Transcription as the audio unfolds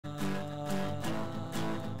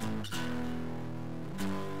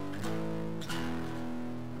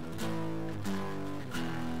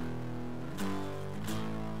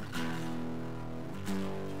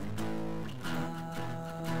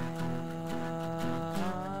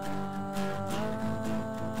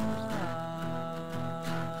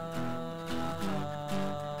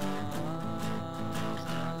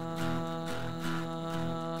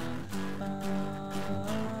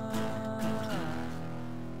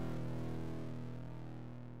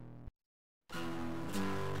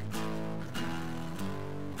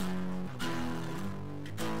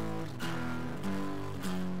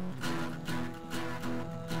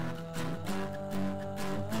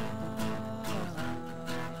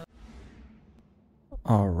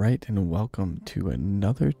Alright, and welcome to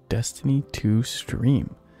another Destiny 2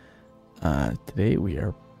 stream. Today we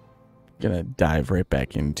are gonna dive right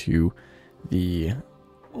back into the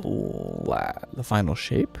final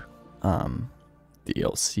shape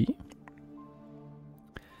DLC.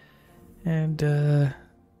 And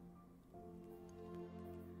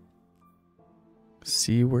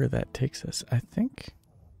see where that takes us. I think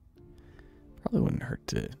probably wouldn't hurt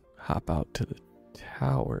to hop out to the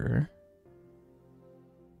tower.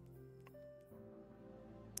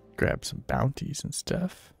 Grab some bounties and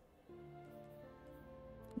stuff.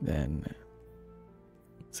 Then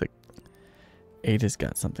looks like Ada's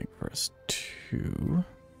got something for us too.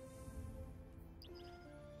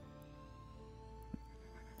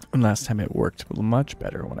 And last time it worked much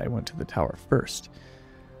better when I went to the tower first.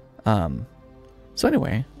 So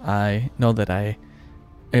anyway, I know that I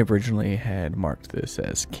originally had marked this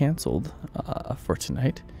as canceled for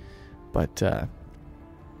tonight, but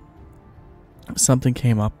something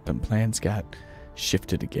came up and plans got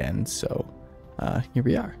shifted again, so here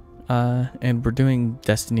we are. And we're doing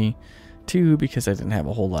Destiny 2 because I didn't have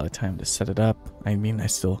a whole lot of time to set it up. I mean, I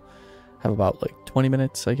still have about like 20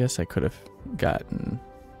 minutes. I guess I could have gotten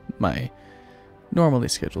my normally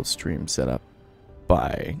scheduled stream set up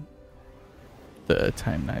by the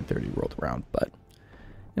time 9:30 rolled around, but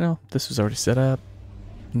you know, this was already set up.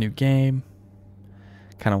 New game.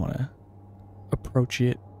 Kind of want to approach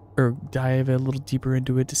it or dive a little deeper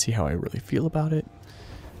into it to see how I really feel about it.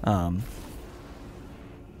 And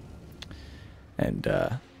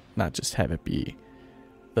not just have it be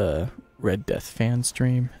the Red Death fan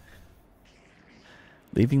stream.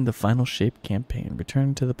 Leaving the Final Shape campaign.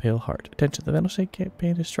 Return to the Pale Heart. Attention, the Final Shape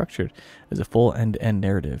campaign is structured as a full end-to-end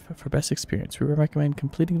narrative. For best experience, we recommend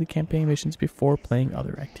completing the campaign missions before playing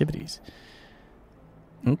other activities.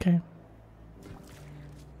 Okay.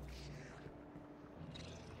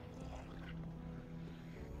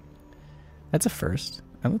 That's a first.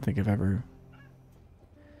 I don't think I've ever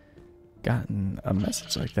gotten a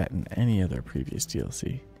message like that in any other previous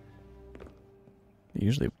DLC. They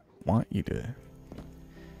usually want you to,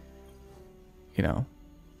 you know,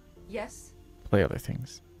 yes, play other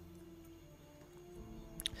things.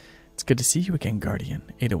 It's good to see you again, Guardian.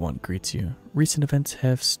 Ada 1 greets you. Recent events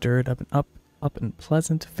have stirred up and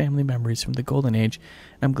pleasant family memories from the Golden Age,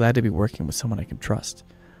 and I'm glad to be working with someone I can trust.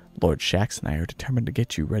 Lord Shaxx and I are determined to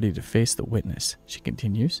get you ready to face the witness, she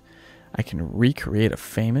continues. I can recreate a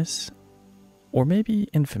famous, or maybe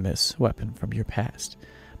infamous, weapon from your past,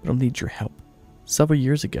 but I'll need your help. Several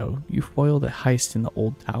years ago, you foiled a heist in the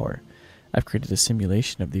old tower. I've created a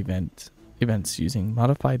simulation of the events using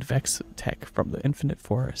modified Vex tech from the Infinite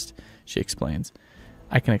Forest, she explains.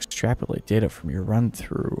 I can extrapolate data from your run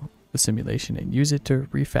through the simulation and use it to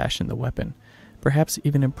refashion the weapon, perhaps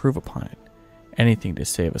even improve upon it. Anything to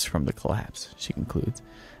save us from the collapse, she concludes.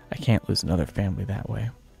 I can't lose another family that way.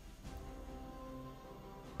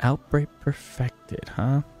 Outbreak perfected,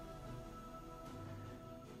 huh?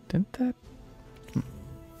 Didn't that... Did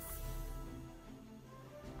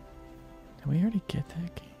we already get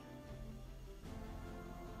that game?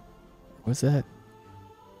 Was that...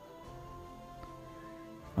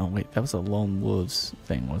 Oh wait, that was a Lone Wolves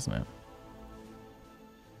thing, wasn't it?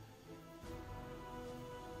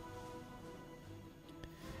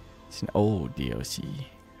 It's an old DLC.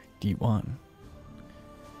 D1.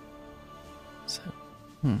 So,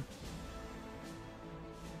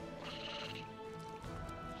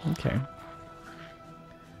 okay.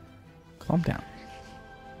 Calm down.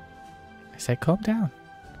 I said calm down.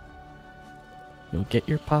 You'll get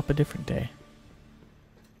your pop a different day.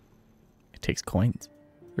 It takes coins.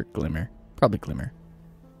 Or glimmer. Probably glimmer.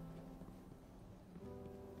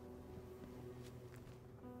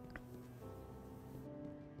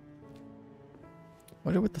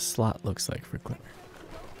 Wonder what the slot looks like for glimmer.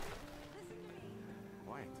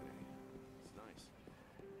 Quiet today. It's nice.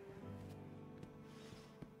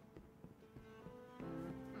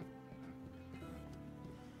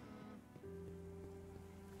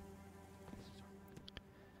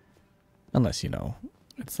 Unless, you know,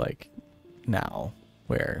 it's like now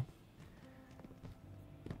where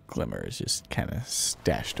glimmer is just kind of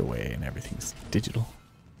stashed away and everything's digital.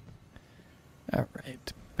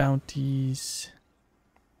 Alright, bounties.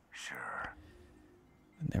 Sure.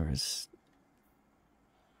 And there was...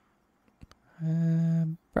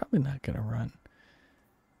 probably not gonna run.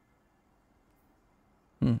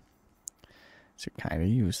 So kind of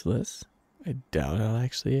useless. I doubt I'll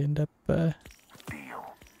actually end up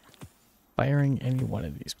Deal. firing any one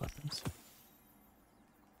of these weapons.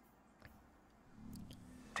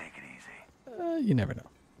 Take it easy. You never know.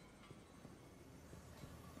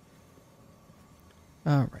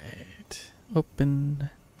 Alright. Open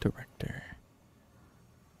director.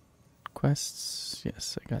 Quests.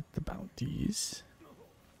 Yes, I got the bounties.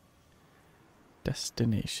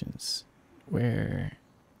 Destinations. Where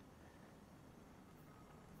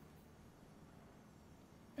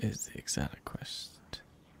is the exotic quest?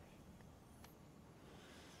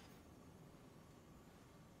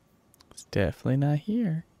 It's definitely not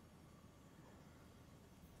here.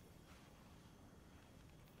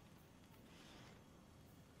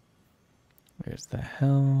 There's the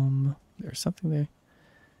helm. There's something there.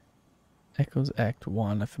 Echoes Act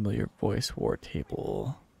 1, a familiar voice, war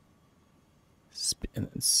table. And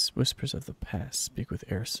whispers of the past. Speak with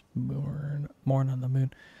Eris Morn on the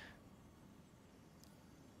moon.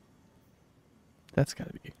 That's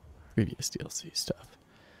gotta be previous DLC stuff.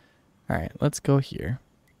 Alright, let's go here.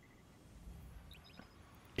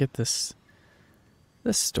 Get this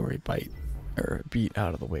story bite or beat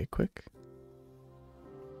out of the way quick.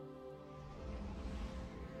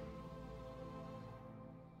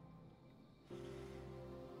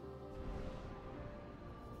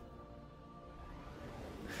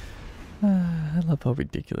 I love how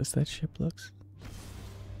ridiculous that ship looks.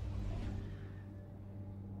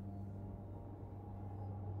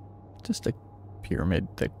 Just a pyramid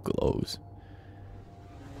that glows.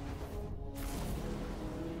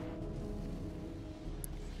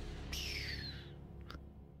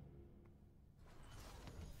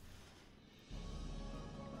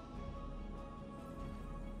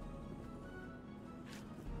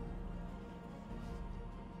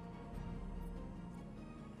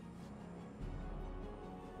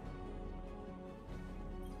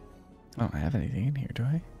 I don't have anything in here, do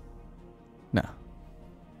I? No.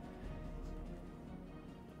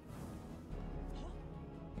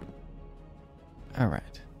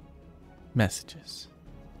 Alright. Messages.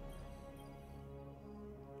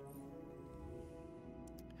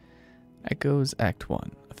 Echoes Act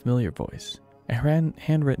 1. A familiar voice. A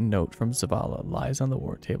handwritten note from Zavala lies on the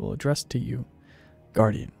war table addressed to you.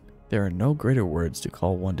 Guardian, there are no greater words to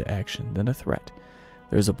call one to action than a threat.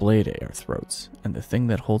 There is a blade at our throats, and the thing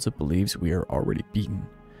that holds it believes we are already beaten.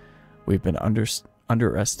 We've been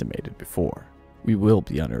underestimated before. We will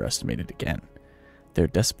be underestimated again. Their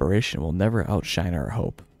desperation will never outshine our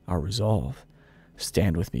hope, our resolve.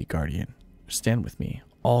 Stand with me, Guardian. Stand with me,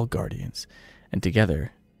 all Guardians, and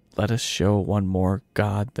together, let us show one more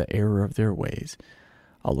God the error of their ways.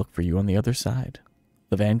 I'll look for you on the other side.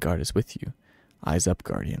 The Vanguard is with you. Eyes up,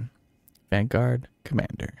 Guardian. Vanguard,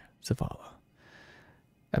 Commander, Zavala.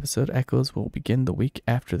 Episode Echoes will begin the week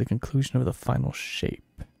after the conclusion of the final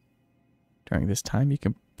shape. During this time, you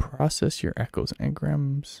can process your Echoes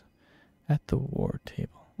engrams at the war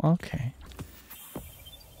table. Okay.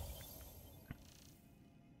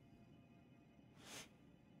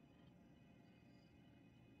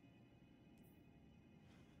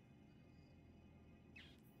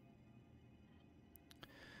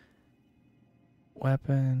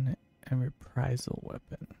 Weapon and reprisal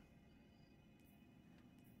weapon.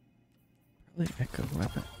 Probably echo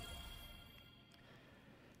weapon.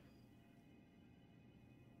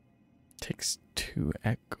 Takes 2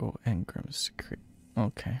 echo engrams to create.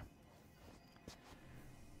 Okay.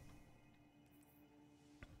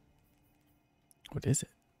 What is it?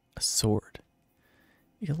 A sword.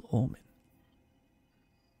 Ill Omen.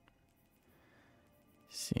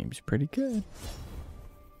 Seems pretty good.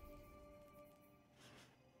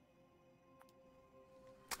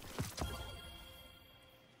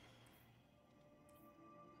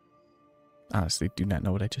 Honestly, do not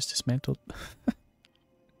know what I just dismantled.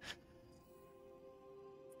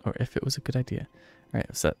 Or if it was a good idea.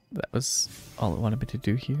 Alright, so that was all it wanted me to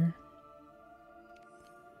do here.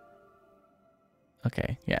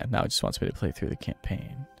 Okay, yeah, now it just wants me to play through the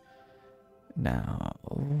campaign. Now,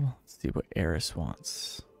 let's see what Eris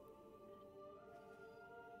wants.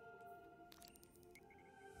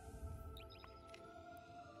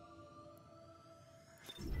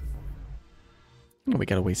 We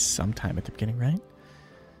gotta waste some time at the beginning, right?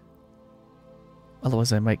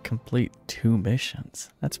 Otherwise I might complete 2 missions.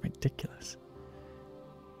 That's ridiculous.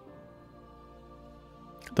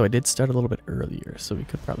 Though I did start a little bit earlier, so we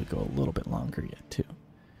could probably go a little bit longer yet too.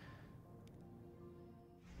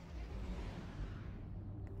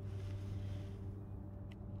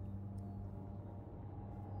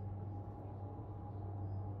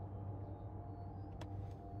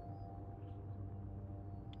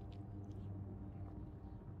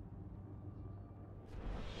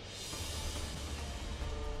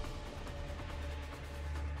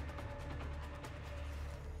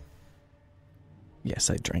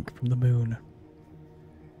 Yes, I drank from the moon.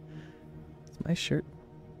 It's my shirt.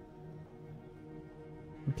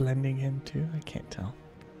 blending in too? I can't tell.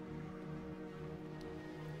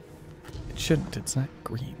 It shouldn't. It's not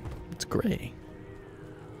green. It's gray.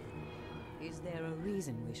 Is there a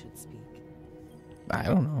reason we should speak? I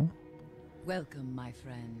don't know. Welcome, my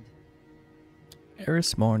friend.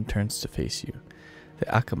 Eris Morn turns to face you. The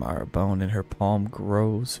Akamara bone in her palm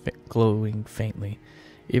grows, glowing faintly.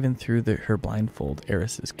 Even through her blindfold,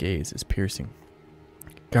 Eris's gaze is piercing.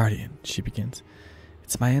 Guardian, she begins.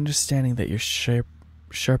 It's my understanding that you're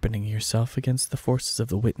sharpening yourself against the forces of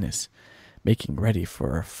the Witness, making ready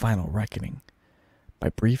for a final reckoning. My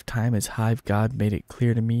brief time as Hive God made it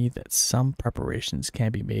clear to me that some preparations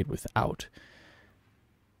can be made without.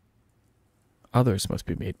 Others must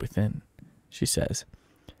be made within, she says.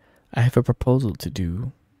 I have a proposal to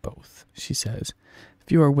do both, she says.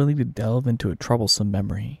 If you are willing to delve into a troublesome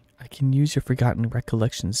memory, I can use your forgotten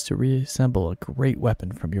recollections to reassemble a great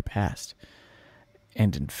weapon from your past.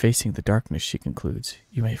 And in facing the darkness, she concludes,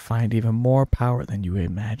 you may find even more power than you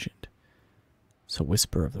imagined. So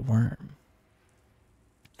whisper of the worm.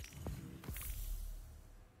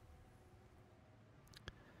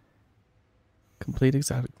 Complete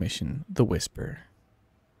exotic mission, The Whisper.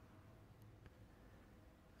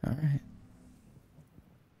 Alright.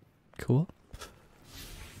 Cool.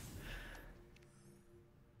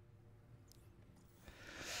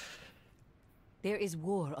 There is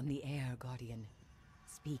war on the air, Guardian.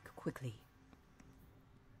 Speak quickly.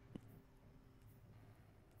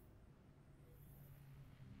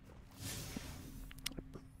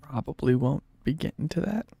 Probably won't be getting to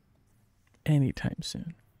that anytime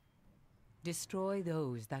soon. Destroy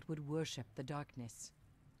those that would worship the darkness.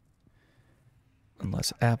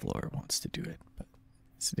 Unless Avlor wants to do it, but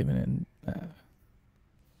it's even in. But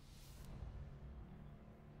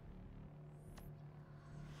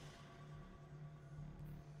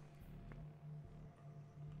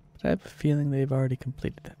I have a feeling they've already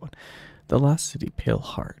completed that one. The Lost City, Pale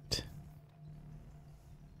Heart.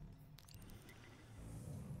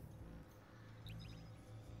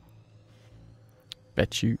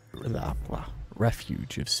 Bet you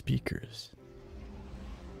refuge of speakers.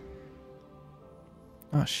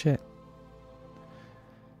 Oh shit.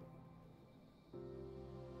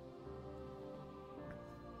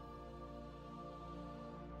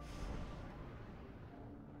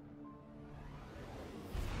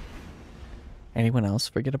 Anyone else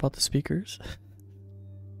forget about the speakers?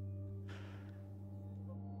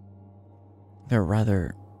 They're a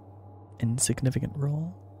rather insignificant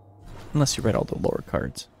role. Unless you read all the lore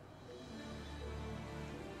cards.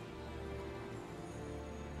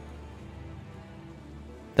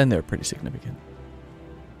 Then they're pretty significant.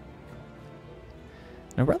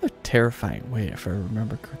 In a rather terrifying way, if I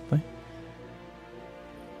remember correctly.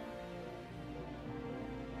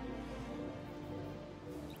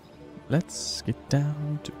 Let's get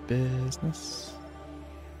down to business.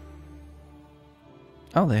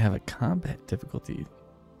 Oh, they have a combat difficulty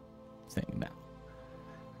thing now.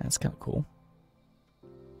 That's kind of cool.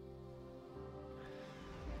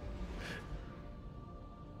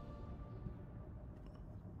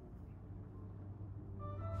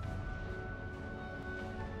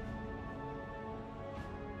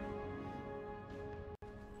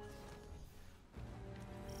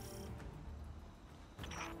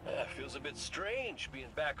 Feels a bit strange being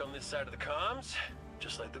back on this side of the comms,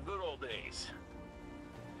 just like the good old days.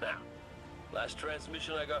 Now, last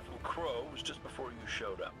transmission I got from Crow was just before you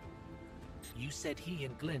showed up. You said he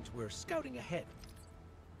and Glint were scouting ahead.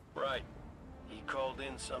 Right. He called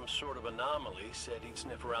in some sort of anomaly, said he'd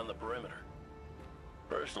sniff around the perimeter.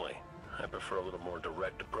 Personally, I prefer a little more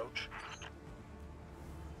direct approach.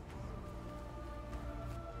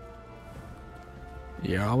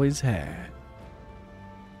 You always had.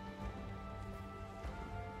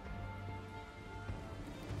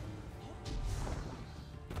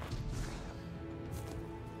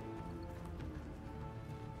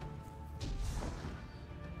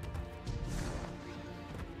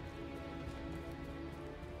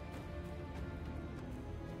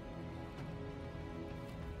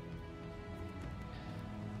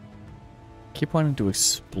 Keep wanting to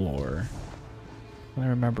explore. And I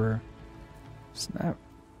remember it's not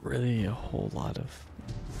really a whole lot of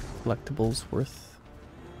collectibles worth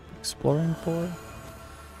exploring for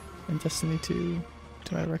in Destiny 2,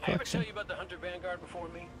 to my I ever recollection. tell you about the Hunter Vanguard before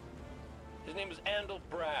me? His name is Andal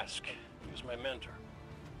Brask. He was my mentor.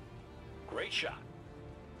 Great shot.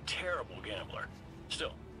 Terrible gambler.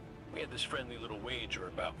 Still, we had this friendly little wager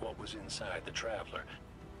about what was inside the Traveler.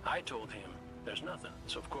 I told him there's nothing.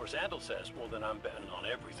 So of course Andal says, well then I'm betting on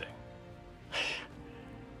everything.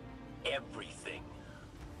 Everything.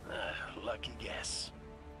 Lucky guess.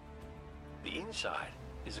 The inside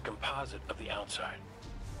is a composite of the outside.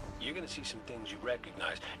 You're gonna see some things you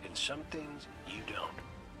recognize, and some things you don't.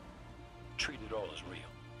 Treat it all as real.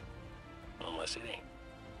 Unless it ain't.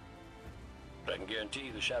 But I can guarantee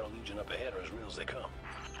you the Shadow Legion up ahead are as real as they come.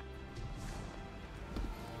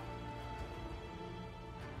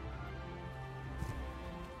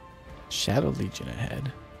 Shadow Legion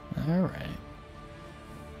ahead. Alright.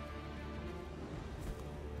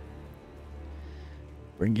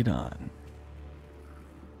 Bring it on.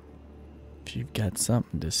 If you've got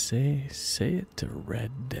something to say, say it to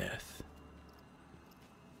Red Death.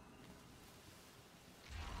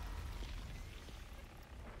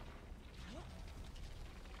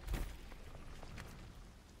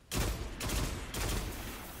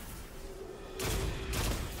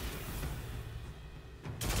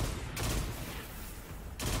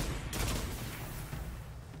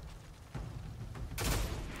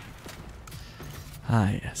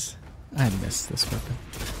 Ah, yes. I miss this weapon.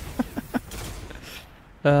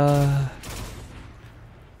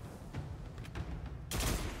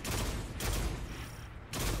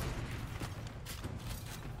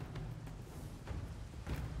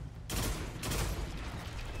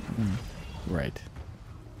 Right.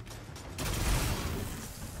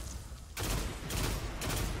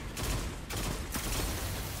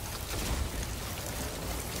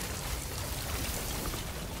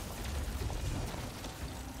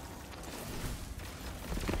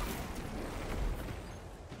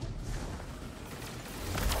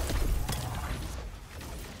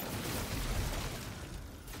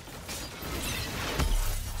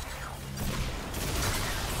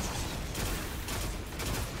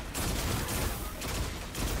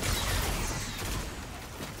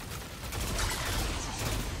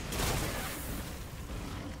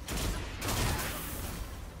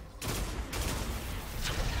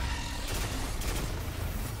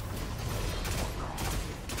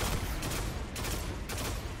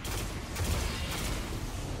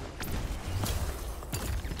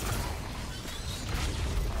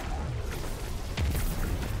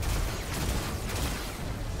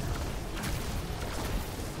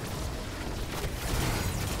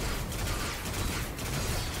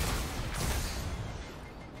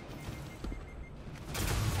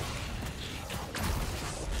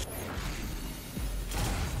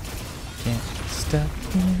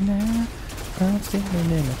 Stuck in now, I'm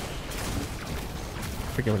standing in it.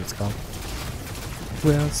 Forget what it's called.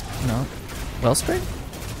 No. Wellspring?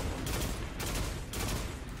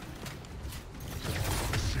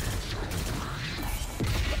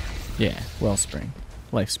 Yeah, Wellspring.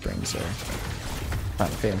 Life Springs are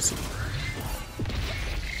Final Fantasy.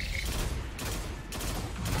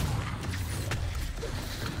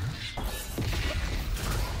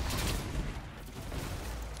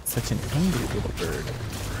 Such an angry little bird.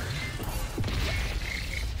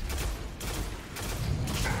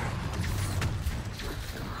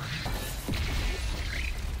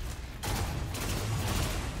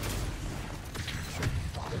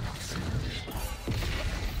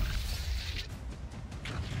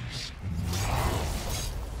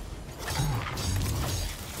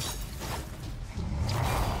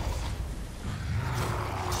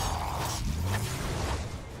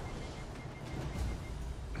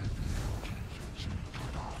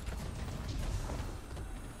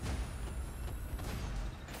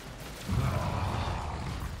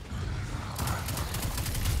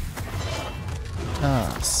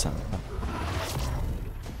 Ah, son of a...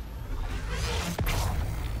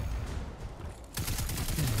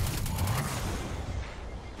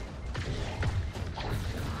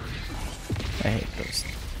 I hate those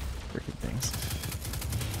freaking things.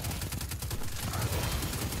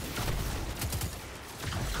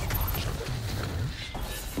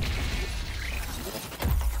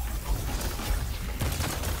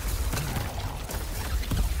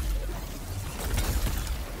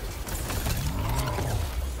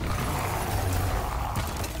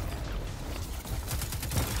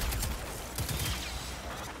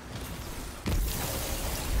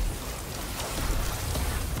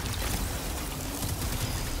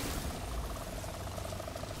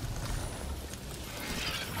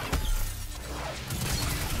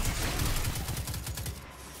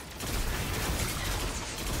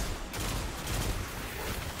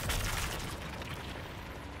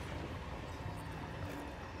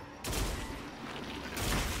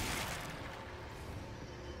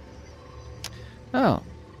 Oh.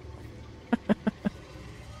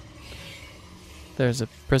 There's a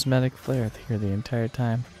prismatic flare here the entire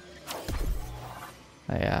time.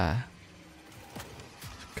 I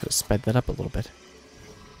could have sped that up a little bit.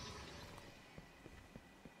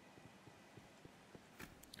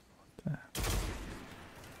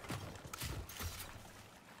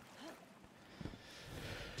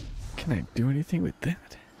 Can I do anything with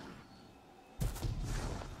that?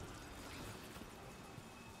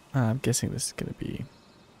 I'm guessing this is going to be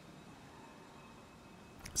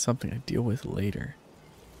something I deal with later.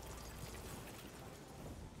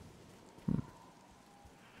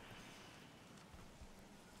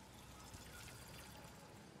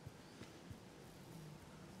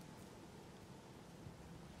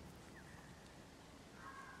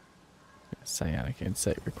 Psionic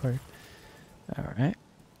insight required. Alright.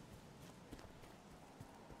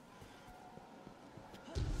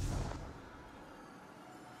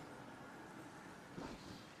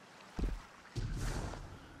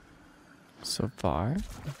 So far,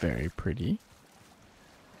 very pretty.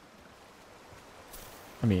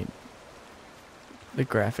 I mean, the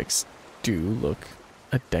graphics do look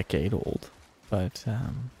a decade old, but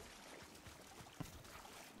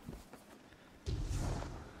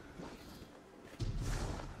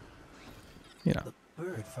you know. The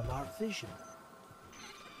bird from our vision.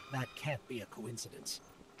 That can't be a coincidence.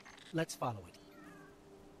 Let's follow it.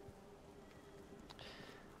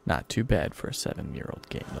 Not too bad for a 7-year-old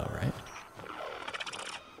game, though, right?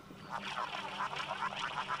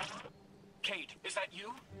 Kate, is that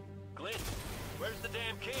you? Glenn, where's the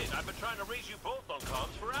damn kid? I've been trying to reach you both on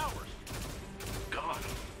comms for hours. Gone.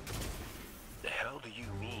 The hell do you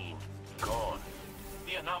mean, gone?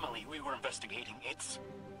 The anomaly we were investigating, it's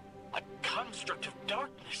a construct of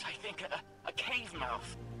darkness, I think. A cave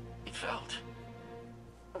mouth. It felt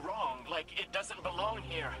wrong, like it doesn't belong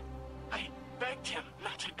here. I begged him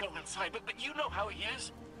not to go inside, but you know how he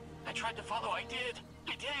is. I tried to follow, I did.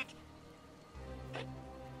 That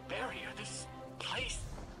barrier, this place,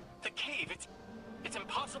 the cave, it's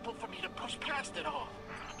impossible for me to push past it all.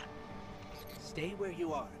 Stay where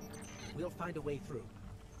you are. We'll find a way through.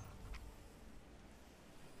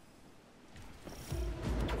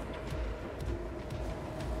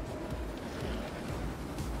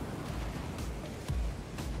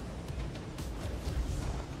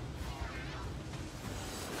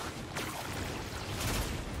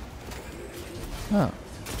 Oh,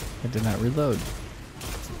 I did not reload.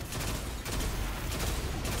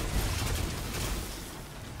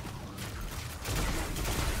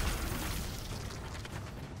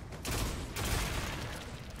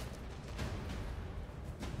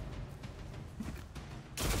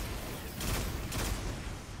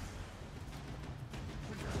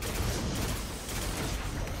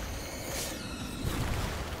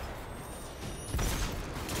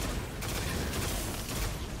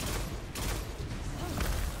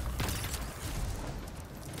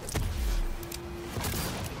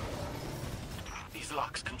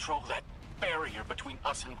 Locks control that barrier between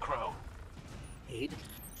us and Crow. Aid,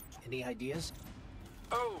 any ideas?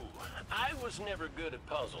 Oh, I was never good at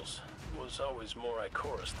puzzles. It was always more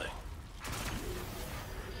Ikora's thing.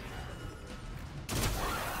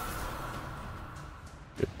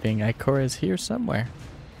 Good thing Ikora is here somewhere.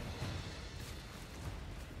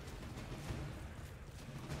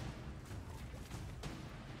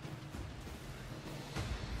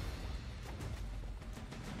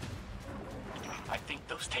 I think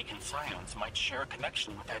those taken scions might share a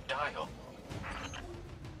connection with that dial.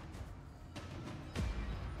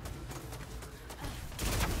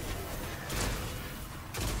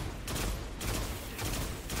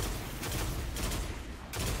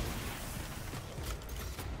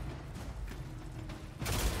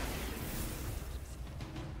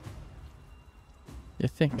 You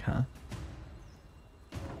think, huh?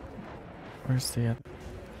 Where's the other?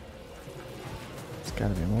 There's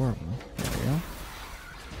gotta be more of them. There we go.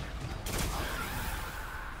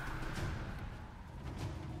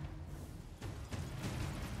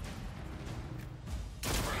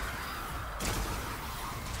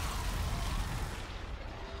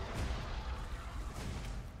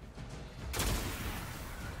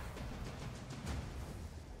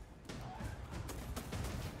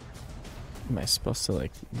 Am I supposed to,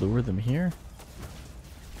 like, lure them here?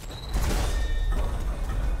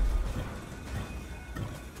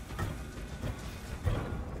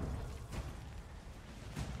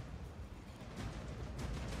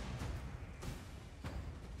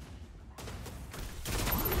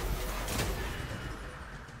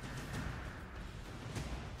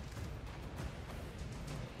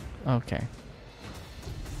 Okay.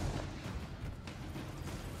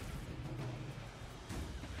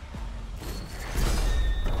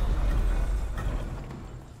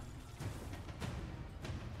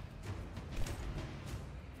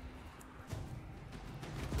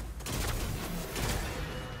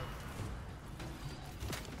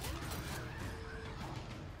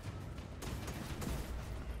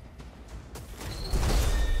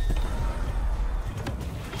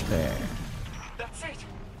 There.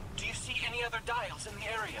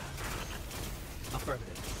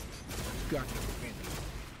 got to win.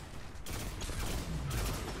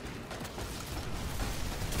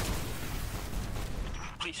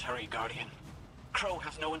 Please hurry, Guardian. Crow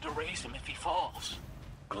has no one to raise him if he falls.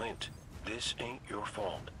 Glint, this ain't your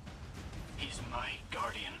fault. He's my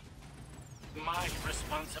Guardian. My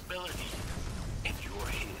responsibility. And you're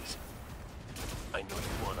his. I know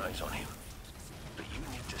you want eyes on him, but you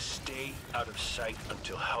need to stay out of sight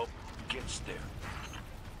until help gets there.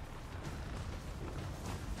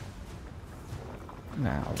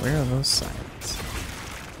 Now, where are those sirens?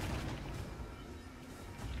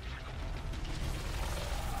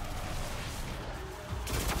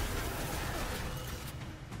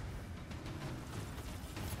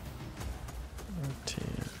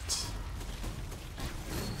 Rotate.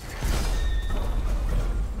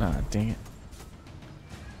 Ah, dang it.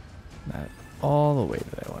 Not all the way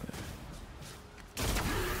that I wanted.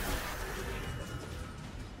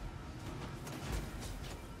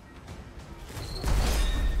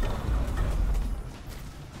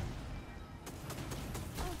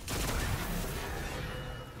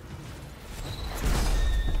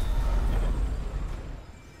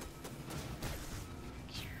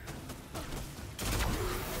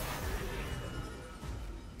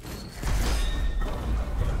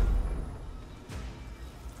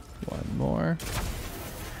 One more.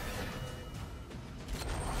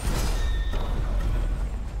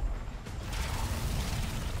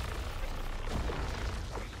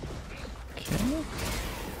 Okay.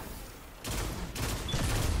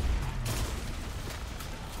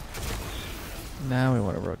 Now we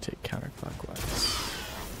want to rotate counterclockwise.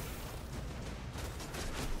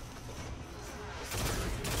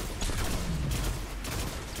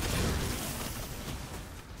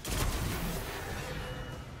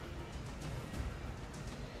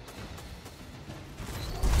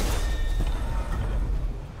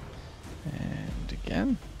 And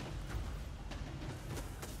again.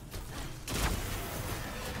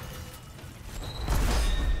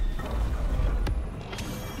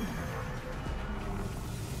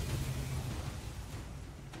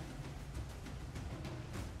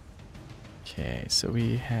 Okay, so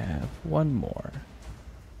we have one more.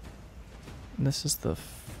 And this is the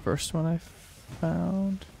first one I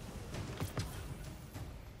found.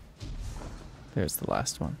 There's the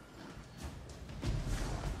last one.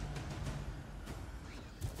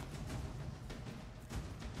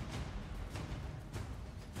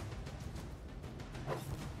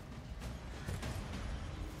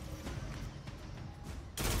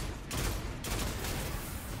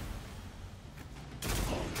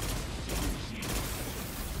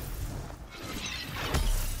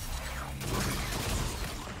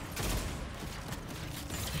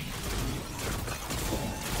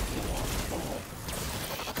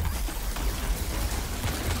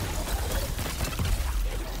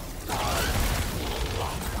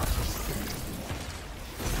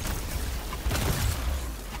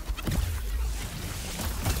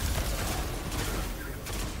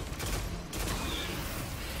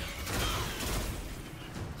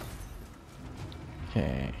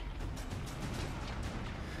 Okay.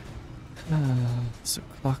 So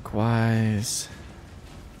clockwise.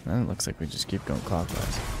 And it looks like we just keep going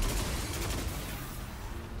clockwise.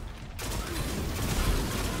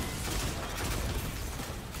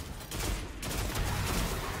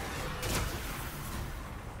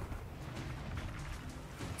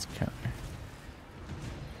 Let's counter.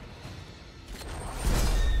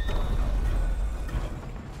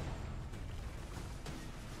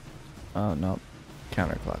 Oh, no.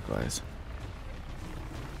 Counterclockwise.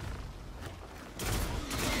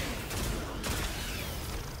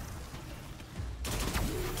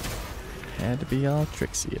 Had to be all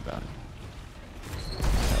tricksy about it.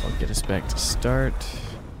 That will get us back to start.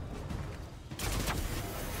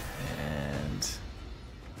 And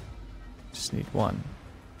just need one.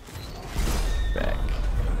 Back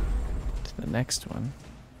to the next one.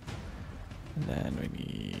 And then we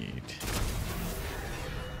need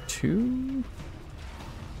two.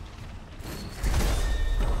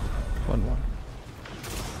 One more.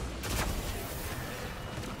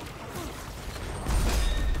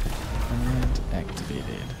 And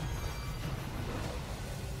activated.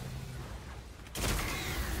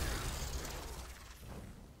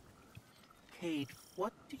 Cade,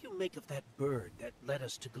 what do you make of that bird that led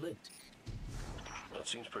us to Glint? Well, it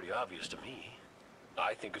seems pretty obvious to me.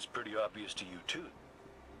 I think it's pretty obvious to you, too.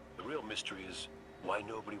 The real mystery is why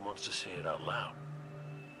nobody wants to say it out loud.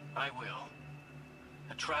 I will.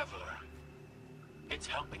 A traveler. It's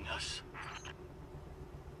helping us.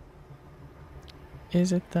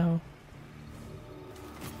 Is it though?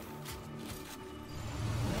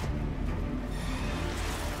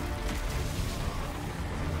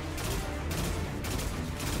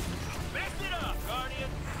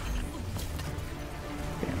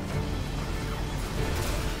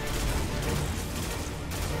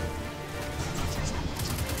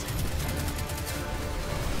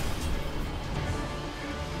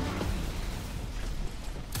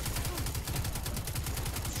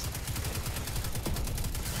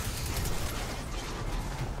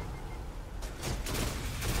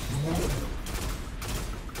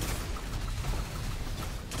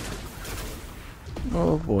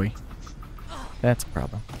 Oh boy. That's a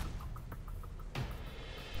problem.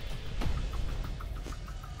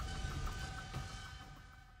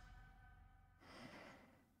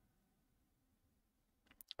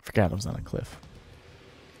 I forgot I was on a cliff.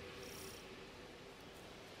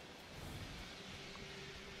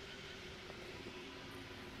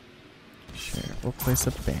 Sure, we'll place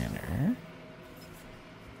a banner.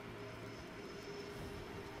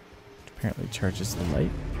 Apparently charges the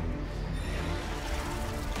light.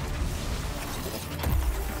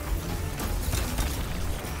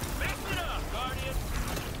 Mix it up, Guardian!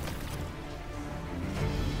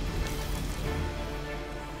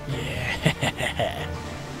 Yeah.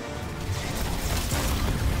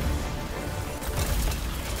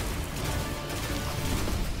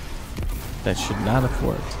 That should not have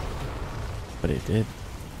worked, but it did.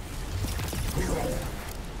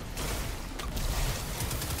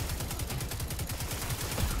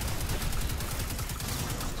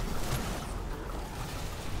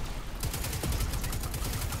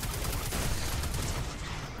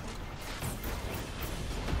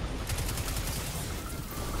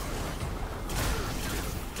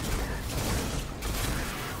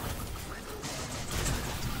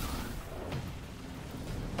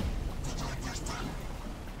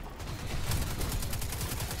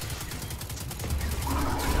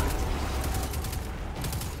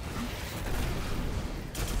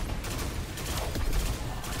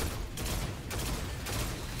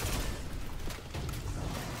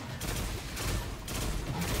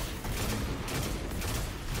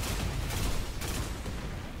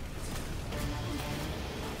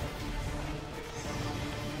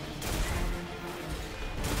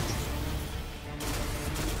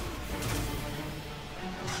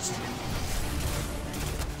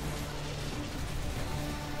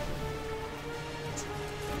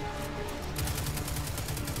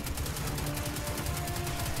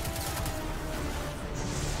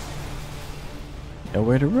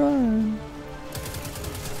 Nowhere to run.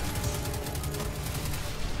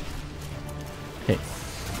 Hey,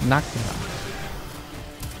 knock them out.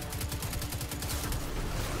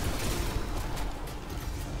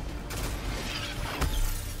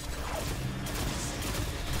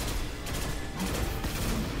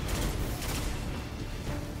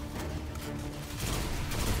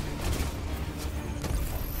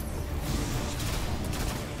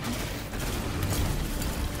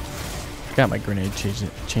 Got my grenade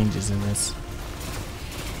changes in this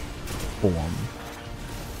form.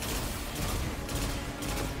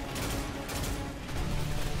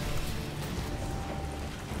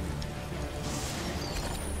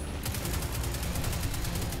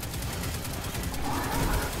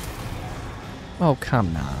 Oh,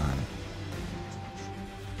 come on.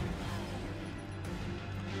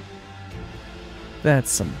 That's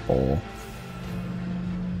some bull.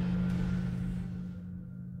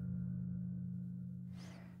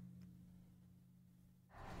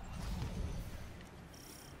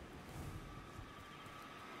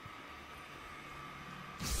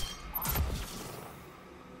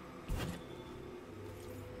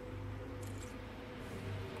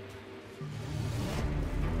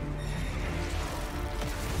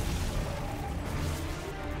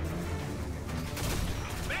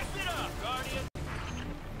 Mix it up, Guardian!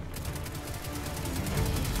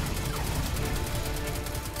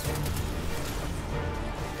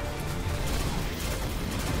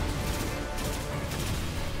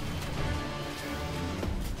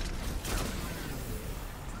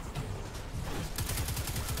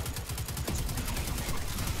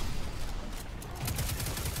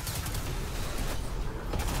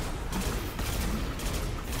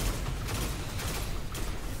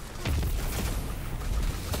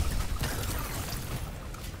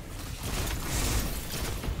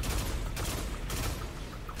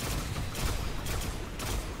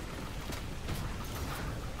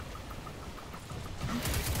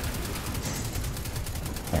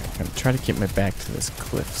 Alright, I'm gonna try to get my back to this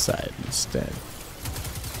cliff side instead.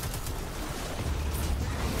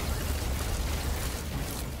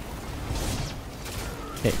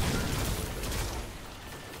 Hey.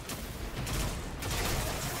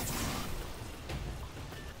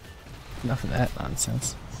 Enough of that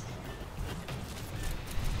nonsense.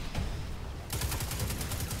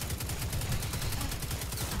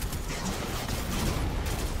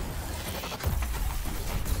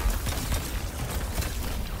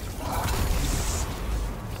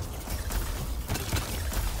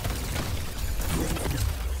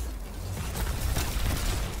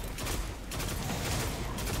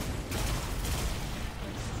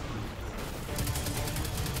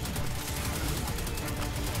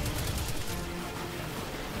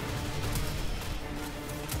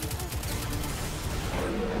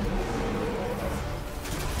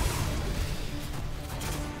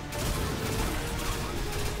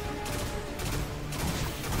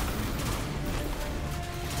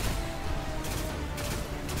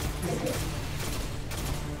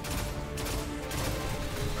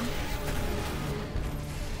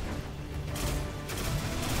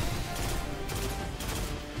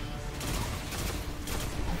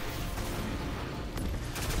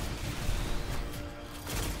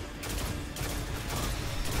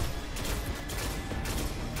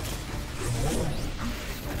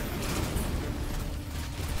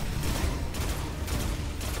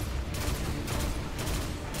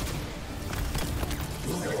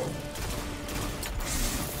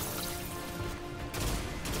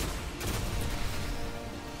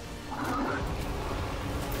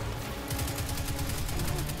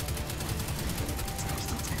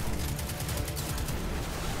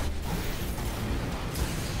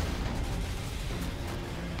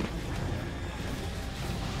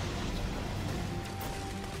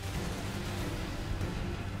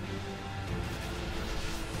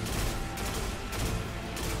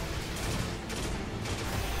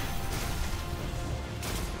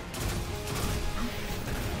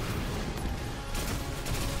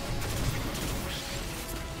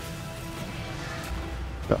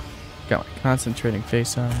 Got my concentrating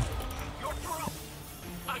face on. You're through.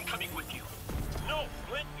 I'm coming with you. No,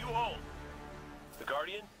 Clint, you hold. The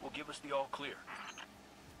Guardian will give us the all clear.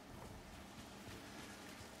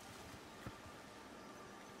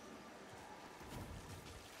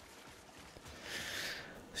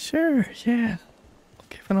 Sure, yeah.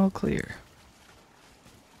 Give an all clear.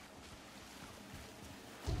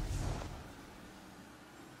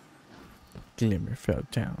 Glimmer fell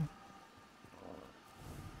down.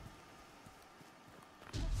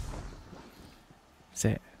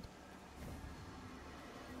 Sad.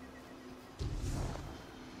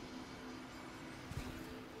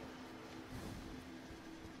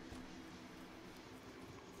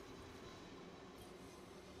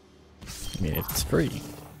 I mean, if it's free,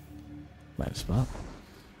 might as well.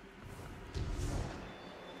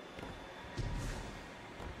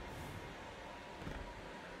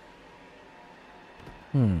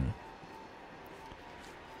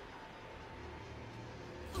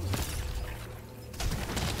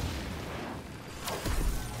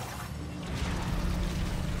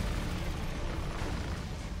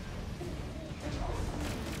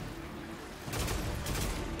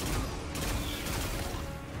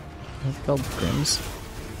 They're called Grims.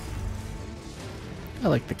 I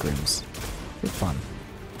like the Grims. They're fun.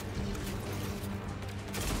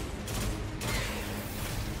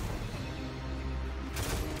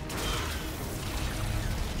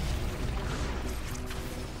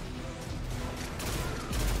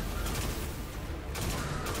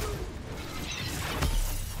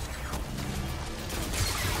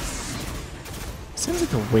 Seems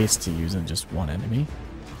like a waste to use in just one enemy.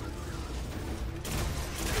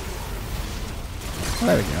 Oh,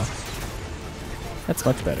 there we go. That's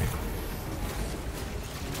much better.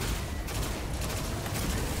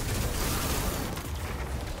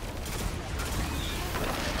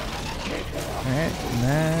 Alright, and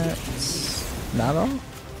that's not all?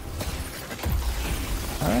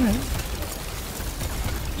 Alright.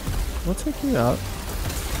 We'll take you out.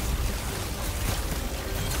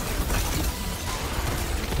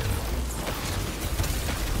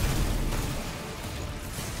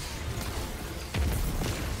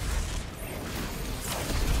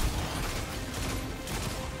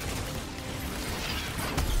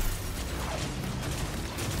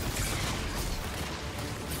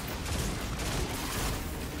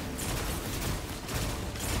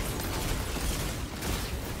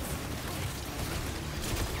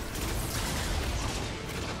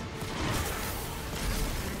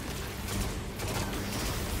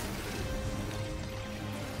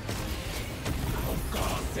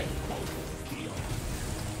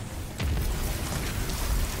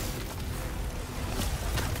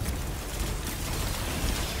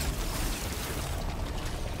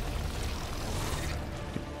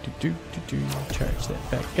 Charge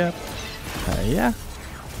that back up. Yeah.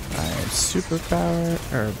 I have superpower,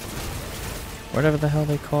 or whatever the hell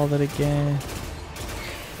they called it again.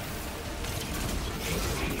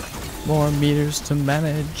 More meters to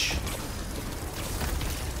manage.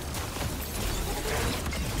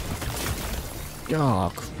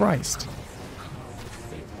 Oh, Christ.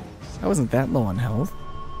 I wasn't that low on health.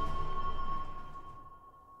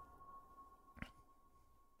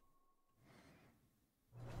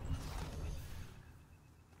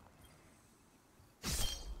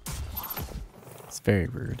 It's very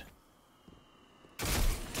rude.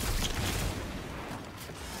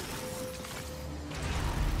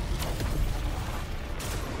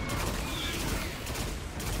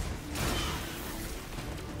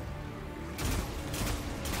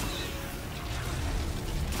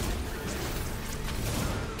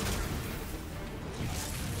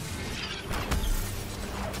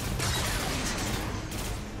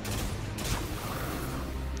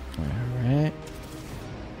 Alright.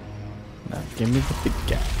 Now give me the big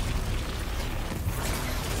guy.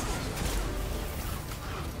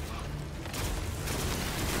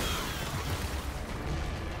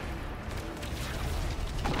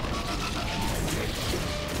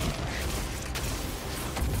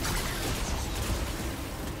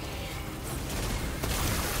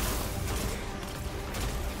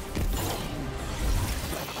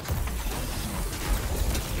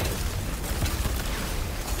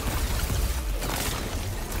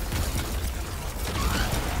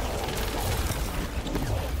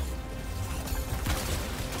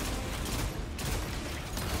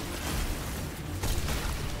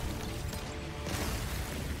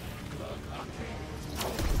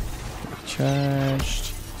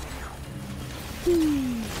 Charged.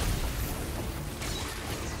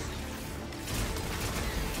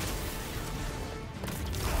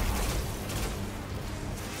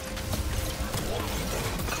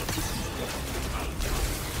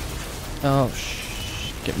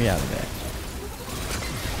 me out of there.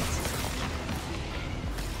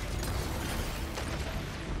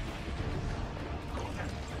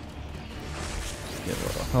 Get a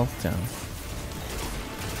little health down.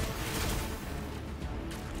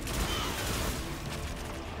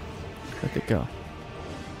 Where'd it go?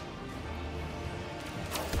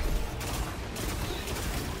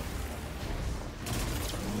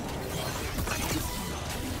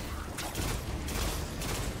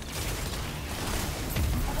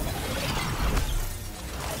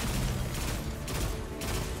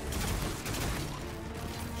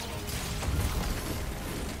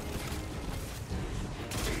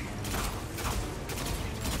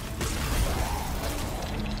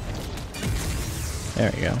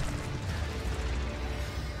 There we go.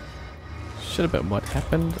 Should have been what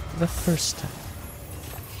happened the first time.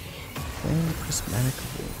 Playing the prismatic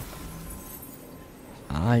rule.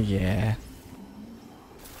 Ah, yeah.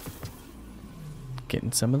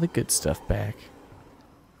 Getting some of the good stuff back.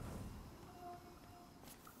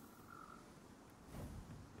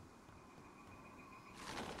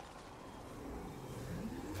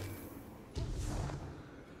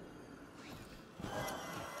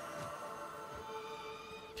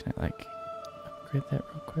 Can I, like, upgrade that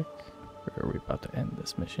real quick? Or are we about to end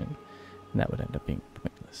this mission? And that would end up being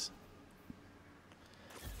pointless.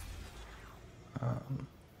 I'm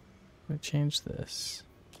gonna change this.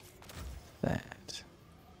 That.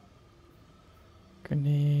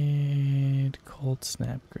 Grenade. Cold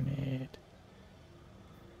snap grenade.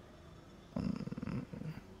 I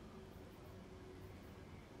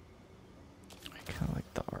kind of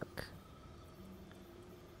like the arc.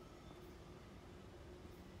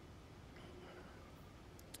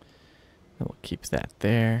 Then we'll keep that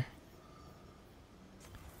there.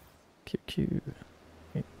 QQ.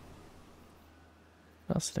 Wait.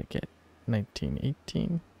 What else did I get?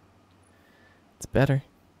 1918. It's better.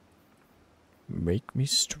 Make me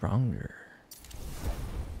stronger.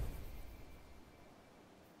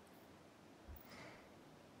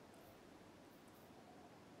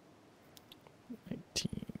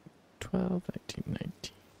 $19.12,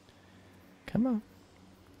 $19.19. Come on.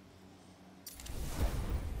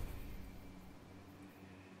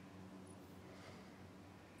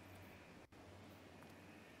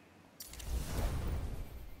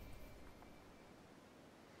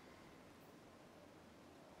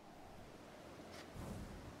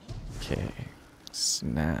 Okay, so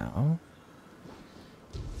now,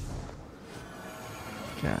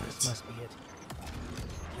 This must be it.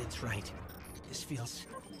 Lynn's right. This feels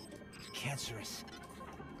cancerous.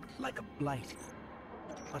 Like a blight.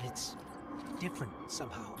 But it's different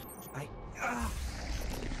somehow.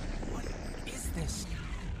 What is this?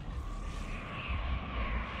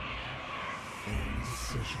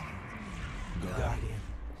 Indecision. Guardian.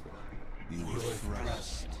 You were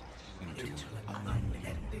thrust into an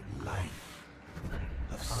unending life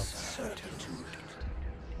of certitude.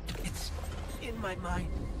 It's in my mind,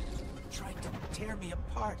 trying to tear me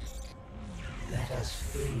apart. Let us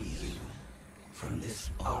free you from this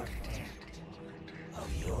architect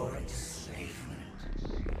of your enslavement.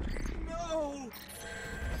 No!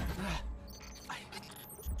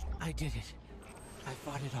 I did it. I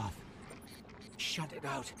fought it off. Shut it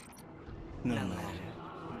out. No matter.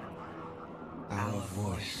 Our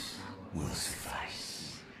voice will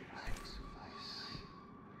suffice.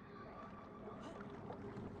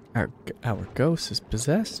 Our ghost is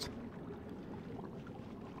possessed.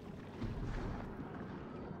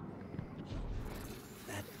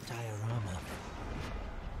 That diorama.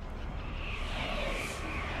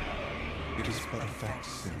 It is but a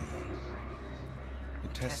facsimile, a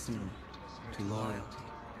testament to loyalty,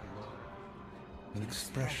 an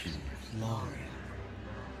expression of longing.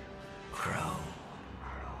 Crow.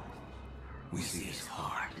 We see his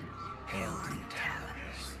heart held in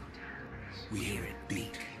talons. We hear it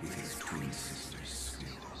beat with his twin sisters still.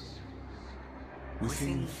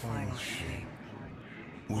 Within the final shape,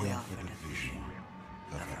 we offered a vision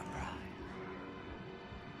of our bride.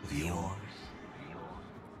 Of yours.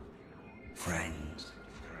 Friends.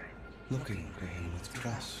 Looking to him with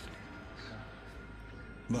trust.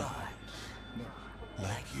 But,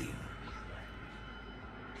 like you,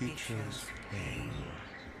 he chose pain.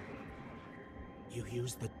 You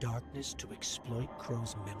use the darkness to exploit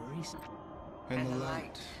Crow's memories? And the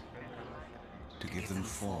light to give them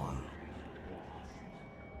form.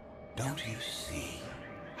 Don't you see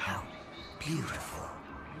how beautiful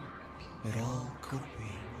It all could be.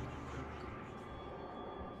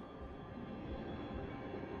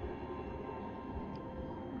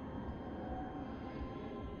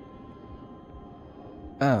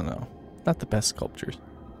 I don't know. Not the best sculptures.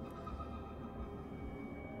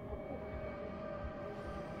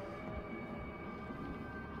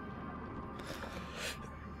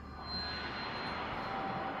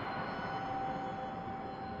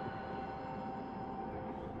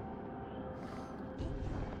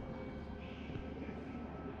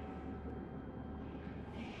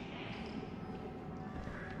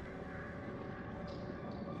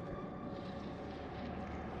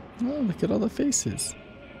 Oh, look at all the faces.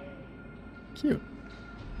 Cute.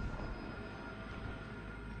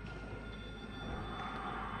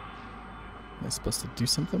 Am I supposed to do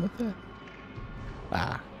something with that?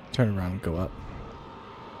 Ah, turn around and go up.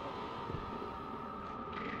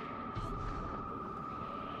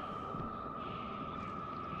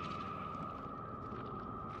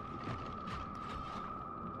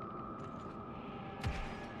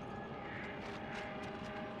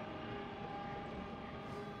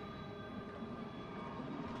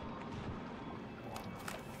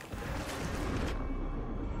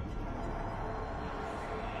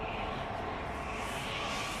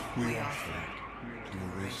 We offer to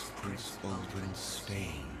erase Prince Baldwin's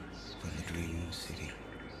stain from the Dream City.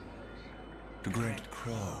 To grant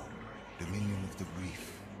Crow dominion of the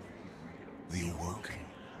reef, the Awoken,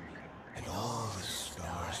 and all the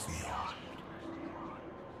stars beyond.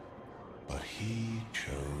 But he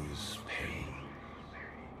chose pain.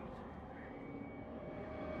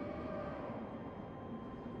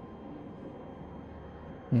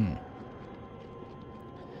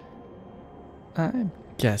 I'm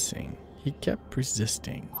guessing he kept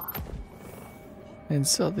resisting. And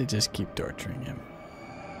so they just keep torturing him.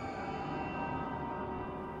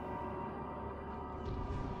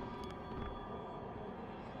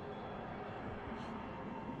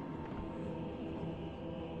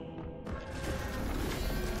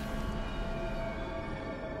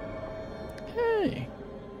 Hey!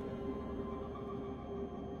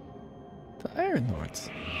 The Iron Lords.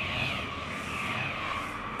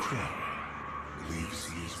 Crow believes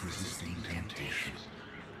he is resisting temptation.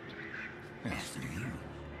 As do you.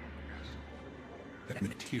 That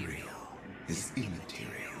material is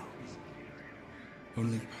immaterial.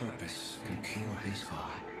 Only purpose can cure his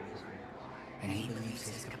heart. And he believes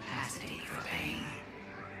his capacity for pain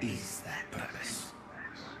is that purpose.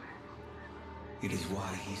 It is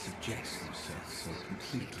why he subjects himself so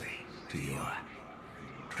completely to your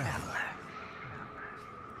traveler.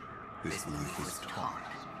 This belief is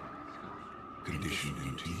taught, conditioned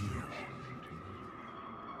into you.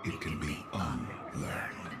 It can be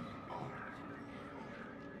unlearned.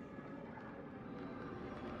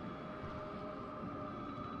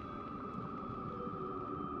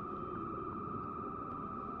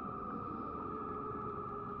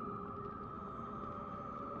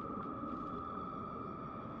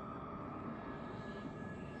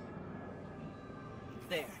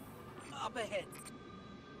 There. Up ahead.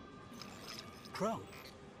 Crow.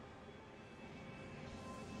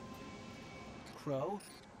 Crow?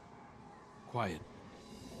 Quiet.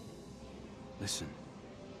 Listen.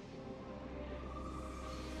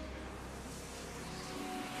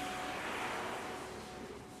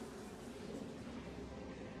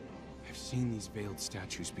 I've seen these veiled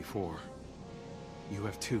statues before. You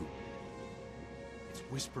have too. It's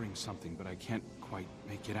whispering something, but I can't quite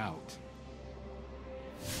make it out.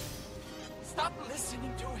 Stop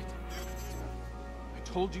listening to it! I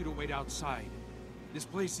told you to wait outside. This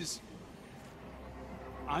place is...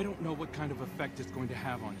 I don't know what kind of effect it's going to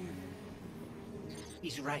have on you.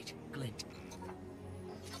 He's right, Glint.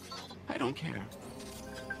 I don't care.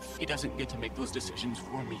 He doesn't get to make those decisions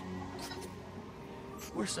for me.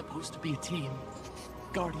 We're supposed to be a team.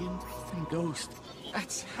 Guardian and Ghost.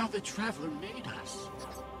 That's how the Traveler made us.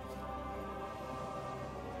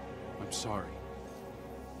 I'm sorry.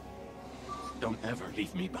 Don't ever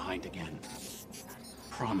leave me behind again.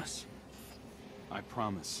 Promise. I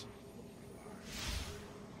promise.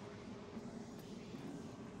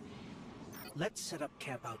 Let's set up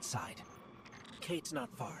camp outside. Kate's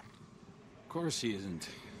not far. Of course he isn't.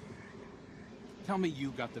 Tell me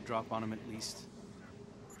you got the drop on him at least.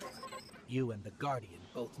 You and the Guardian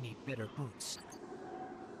both need better boots.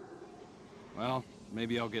 Well,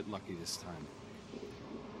 maybe I'll get lucky this time.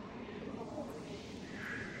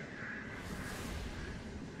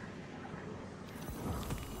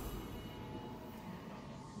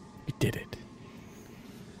 We did it.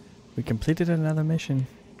 We completed another mission.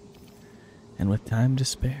 And with time to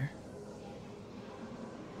spare.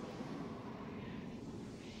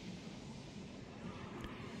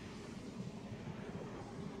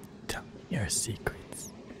 Tell me your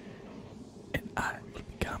secrets. And I will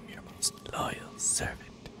become your most loyal servant.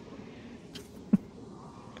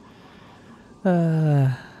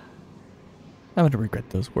 I'm going to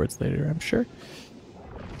regret those words later, I'm sure.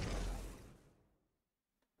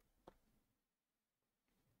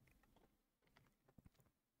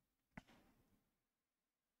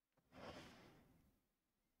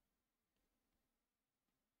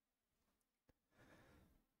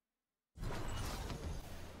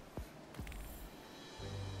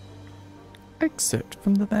 Excerpt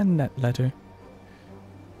from the Van Net letter.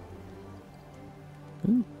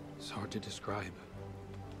 Ooh. It's hard to describe.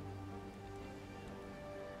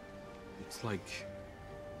 It's like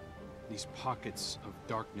these pockets of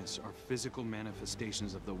darkness are physical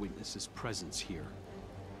manifestations of the witness's presence here.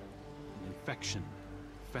 An infection,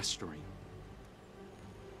 festering.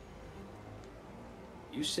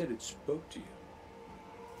 You said it spoke to you.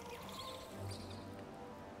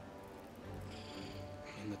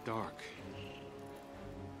 In the dark.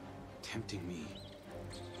 Tempting me.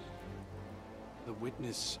 The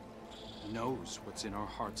witness knows what's in our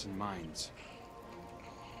hearts and minds.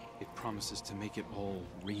 It promises to make it all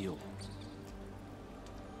real.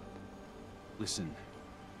 Listen,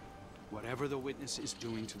 whatever the witness is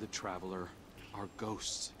doing to the traveler, our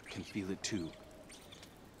ghosts can feel it too.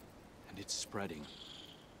 And it's spreading.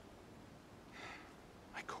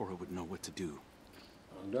 Ikora would know what to do.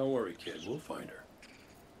 Oh, don't worry, kid. We'll find her.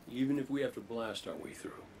 Even if we have to blast our way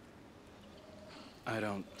through. I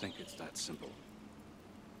don't think it's that simple.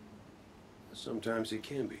 Sometimes it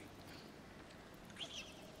can be.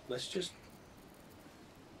 Let's just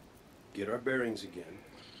get our bearings again.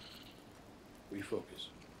 Refocus.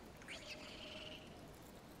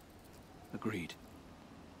 Agreed.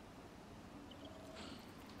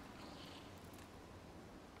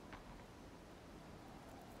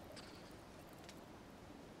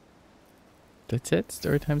 That's it?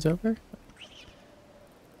 Story time's over?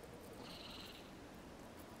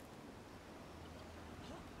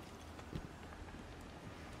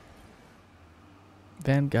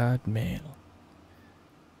 Vanguard Mail.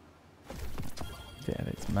 That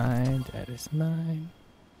is mine, that is mine.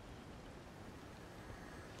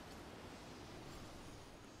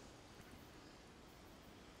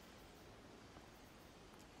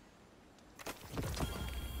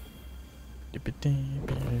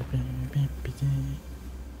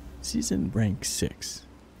 Season rank 6.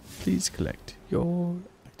 Please collect your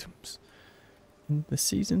items in the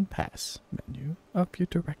season pass menu of your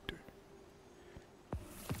director.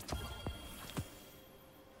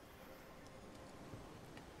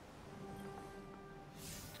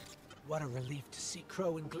 What a relief to see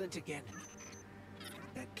Crow and Glint again.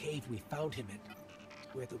 That cave we found him in,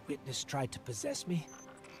 where the witness tried to possess me.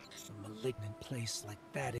 A malignant place like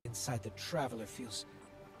that inside the Traveler feels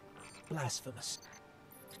blasphemous.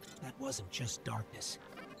 That wasn't just darkness.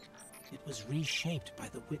 It was reshaped by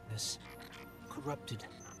the witness, corrupted.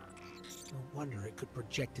 No wonder it could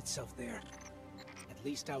project itself there. At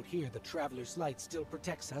least out here, the Traveler's light still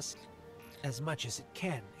protects us. As much as it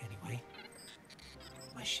can, anyway.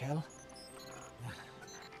 My shell?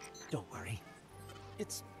 Don't worry.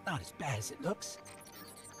 It's not as bad as it looks.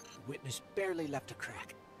 The witness barely left a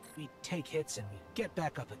crack. We take hits and we get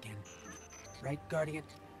back up again. Right, Guardian?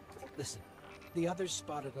 Listen, the others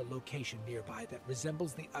spotted a location nearby that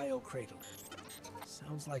resembles the Io Cradle.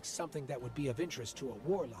 Sounds like something that would be of interest to a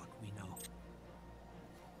warlock we know.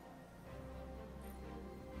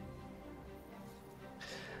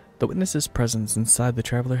 The witness's presence inside the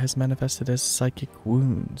traveler has manifested as psychic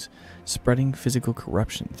wounds, spreading physical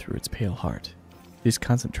corruption through its pale heart. These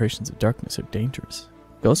concentrations of darkness are dangerous.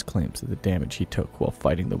 Ghost claims that the damage he took while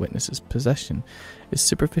fighting the witness's possession is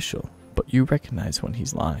superficial, but you recognize when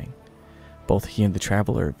he's lying. Both he and the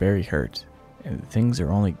traveler are very hurt, and things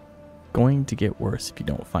are only going to get worse if you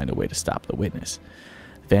don't find a way to stop the witness.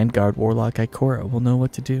 Vanguard Warlock Ikora will know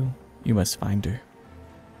what to do. You must find her.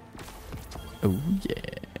 Oh yeah.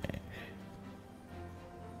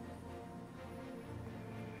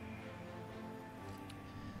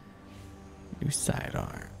 New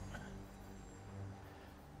sidearm.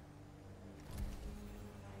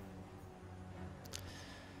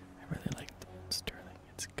 I really like the Sterling.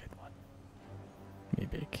 It's a good one.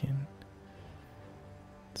 Maybe I can.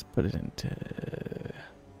 Let's put it into.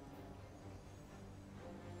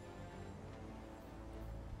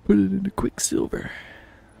 Put it into Quicksilver.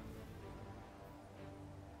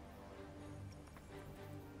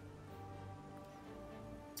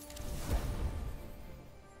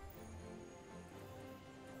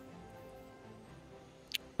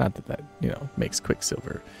 Not that that, makes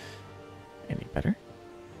Quicksilver any better.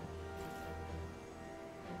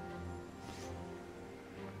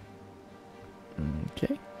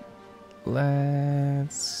 Okay.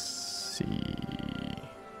 Let's see.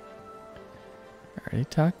 I already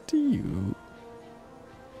talked to you.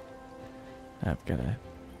 I've got to...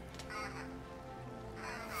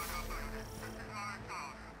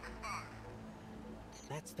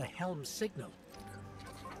 That's the helm signal.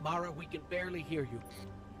 Mara, we can barely hear you.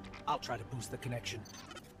 I'll try to boost the connection.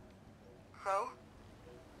 Crow?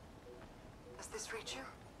 Does this reach you?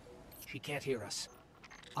 She can't hear us.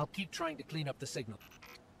 I'll keep trying to clean up the signal.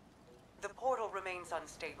 The portal remains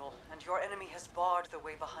unstable, and your enemy has barred the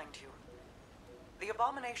way behind you. The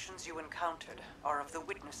abominations you encountered are of the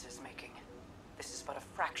Witness's making. This is but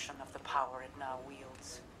a fraction of the power it now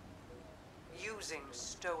wields. Using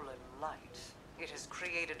stolen light, it has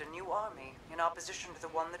created a new army in opposition to the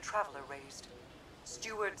one the Traveler raised.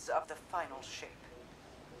 Stewards of the final shape.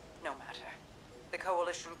 No matter. The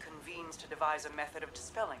Coalition convenes to devise a method of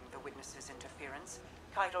dispelling the Witness's interference.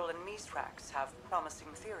 Keitel and Mithrax have promising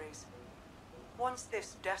theories. Once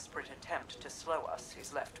this desperate attempt to slow us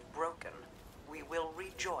is left broken, we will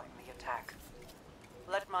rejoin the attack.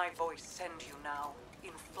 Let my voice send you now,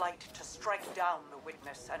 in flight to strike down the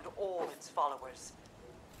Witness and all its followers.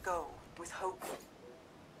 Go with hope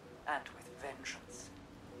and with vengeance.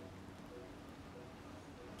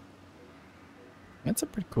 That's a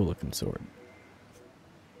pretty cool looking sword.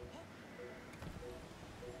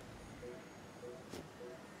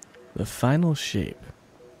 The final shape.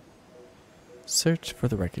 Search for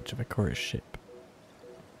the wreckage of Ikora's ship.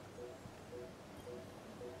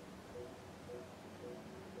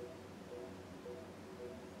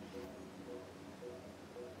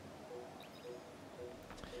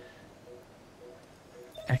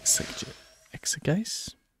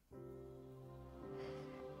 Exegeis?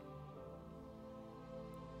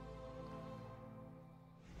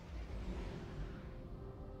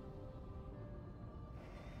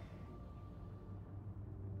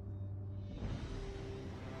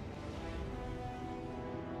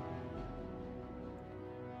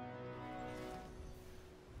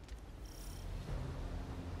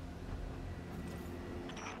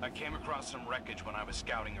 I came across some wreckage when I was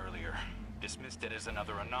scouting earlier. Dismissed it as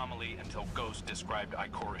another anomaly until Ghost described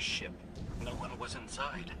Ikora's ship. No one was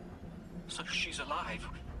inside. So she's alive.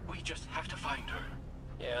 We just have to find her.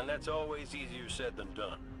 Yeah, and that's always easier said than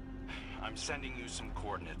done. I'm sending you some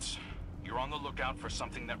coordinates. You're on the lookout for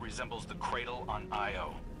something that resembles the cradle on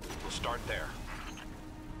Io. We'll start there.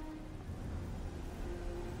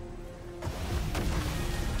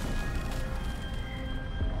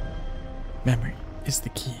 Memory is the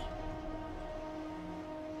key.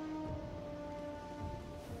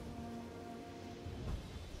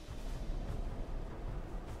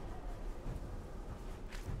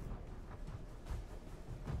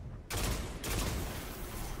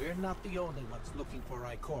 We're not the only ones looking for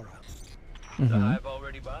Ikora. The Hive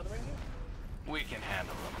already bothering you? We can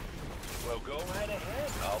handle them. Well, go right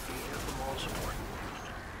ahead. I'll be here for moral support.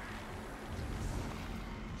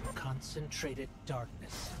 Concentrated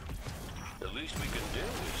darkness. The least we can do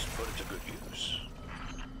is put it to good use.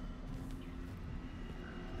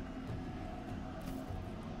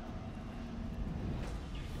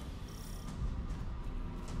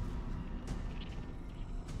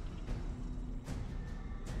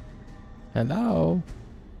 Hello?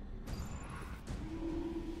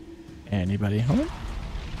 Anybody home?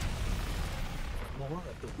 More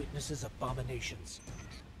of the Witness's abominations.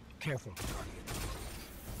 Careful, Guardian.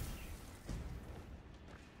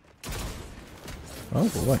 Oh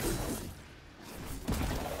boy.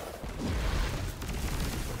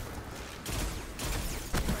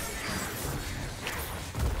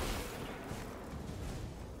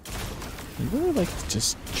 You really like to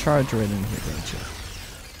just charge right in here, don't you?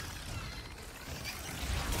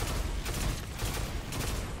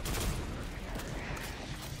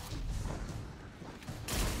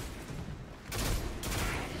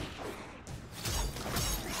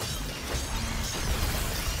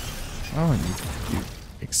 Oh, and you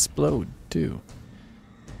explode too.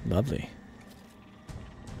 Lovely.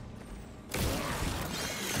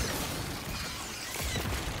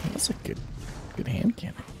 That's a good hand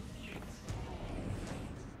cannon.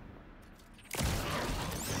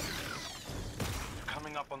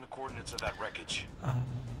 Coming up on the coordinates of that wreckage.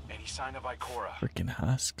 Any sign of Ikora? Frickin'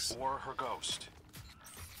 husks. Or her ghost?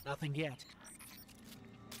 Nothing yet.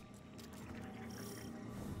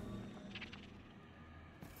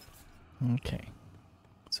 Okay.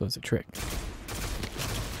 So it's a trick.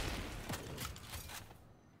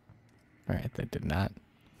 Alright, that did not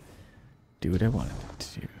do what I wanted it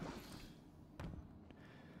to do.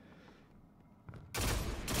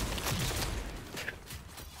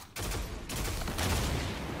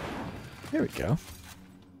 There we go.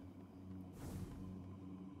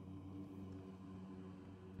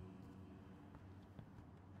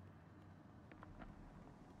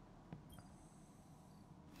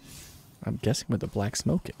 I'm guessing where the black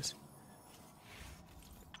smoke is.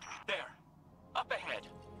 There. Up ahead.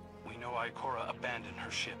 We know Ikora abandoned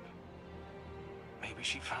her ship. Maybe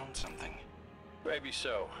she found something. Maybe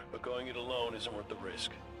so, but going it alone isn't worth the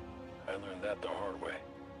risk. I learned that the hard way.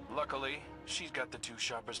 Luckily, she's got the two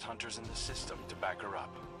sharpest hunters in the system to back her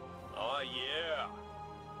up. Oh, yeah.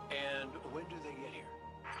 And when do they get here?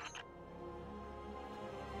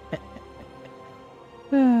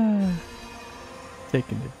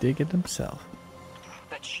 Taking a dig at himself.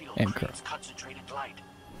 That shield And creates concentrated light.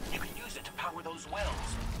 You can use it to power those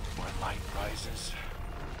wells. Where light rises,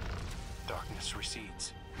 darkness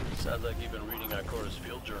recedes. Sounds like you've been reading Ikora's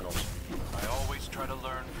field journals. I always try to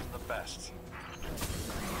learn from the best.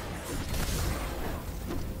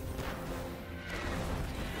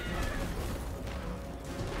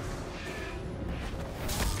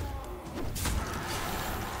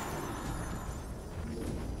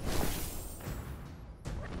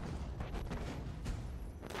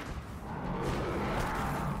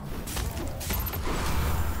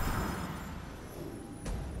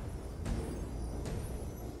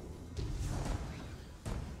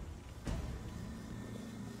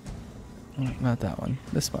 Not that one.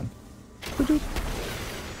 This one.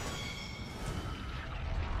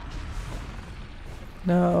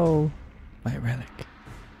 No. My relic.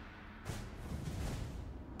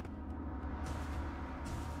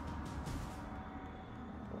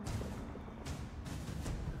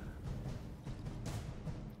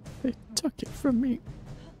 They took it from me.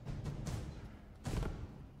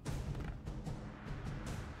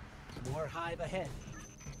 More hive ahead.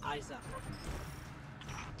 Eyes up.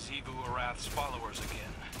 Xivu Arath's followers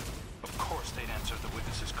again. Of course they'd answer the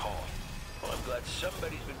witness's call. Well, I'm glad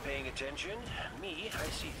somebody's been paying attention. Me, I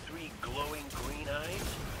see 3 glowing green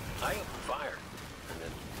eyes. I open fire, and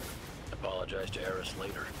then apologize to Eris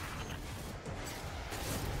later.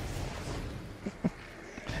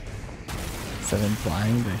 Is that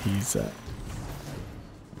implying that he's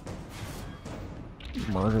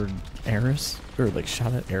murdered Eris? Or like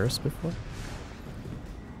shot at Eris before?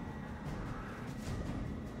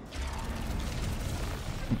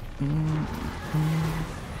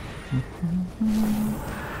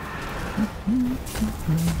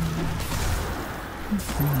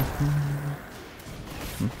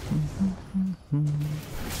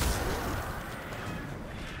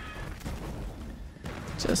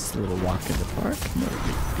 Just a little walk in the park, no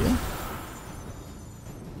big deal.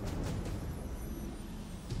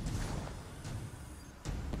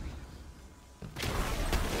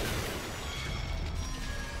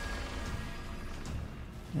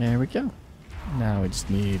 There we go. Now we just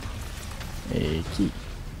need a key.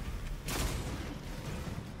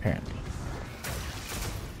 Apparently.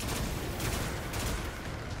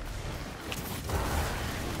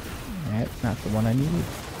 Alright, not the one I needed.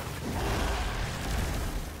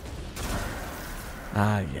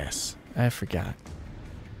 Ah, yes. I forgot.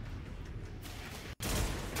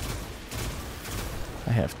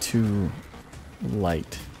 I have 2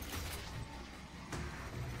 light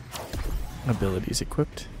abilities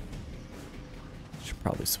equipped. Should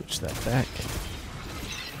probably switch that back.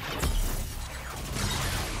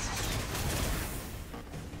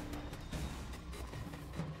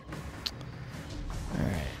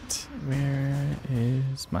 Alright, where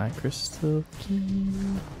is my crystal key?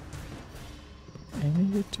 I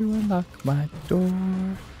need it to unlock my door.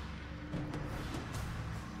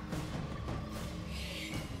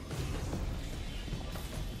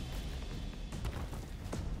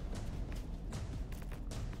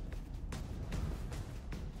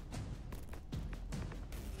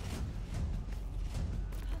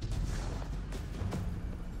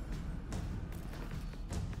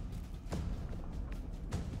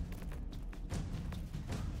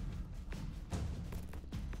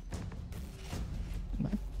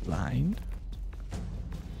 Blind?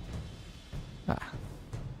 Ah.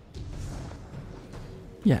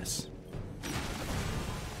 Yes.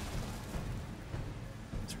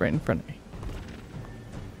 It's right in front of me.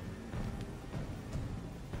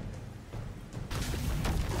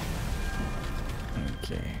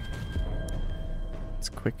 Okay. Let's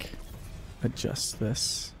quick adjust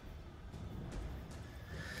this.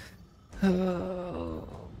 Oh.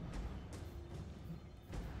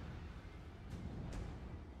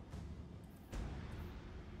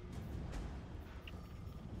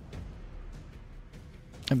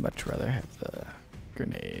 I'd much rather have the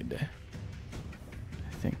grenade,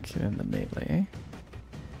 I think, than the melee.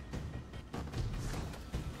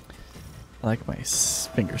 I like my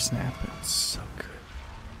finger snap. It's so good.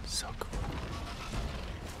 So cool.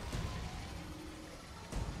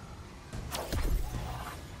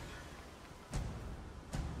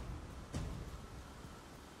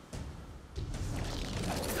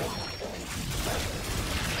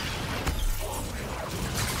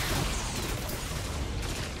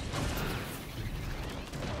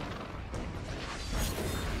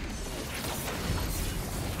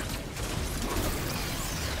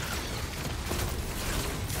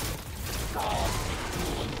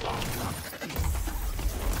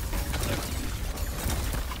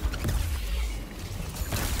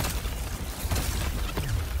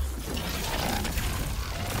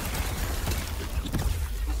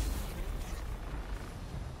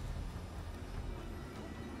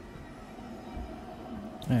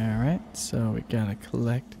 gotta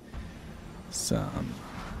collect some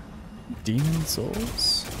demon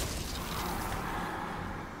souls.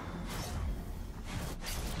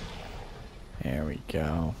 There we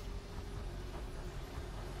go.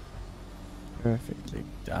 Perfectly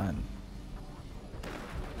done.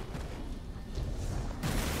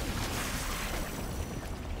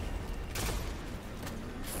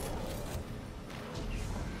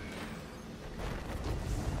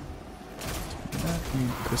 Not need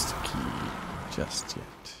crystal key just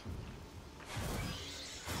yet.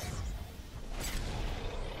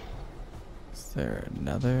 Is there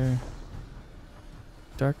another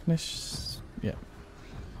darkness? Yeah.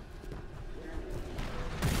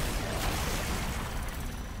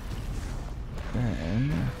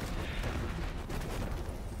 Then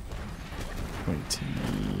going to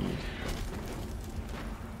need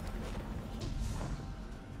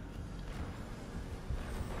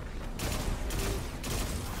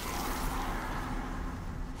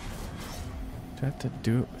do I have to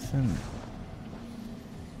do it within? Do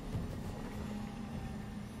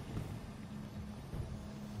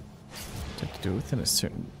I have to do it within a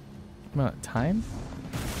certain amount of time?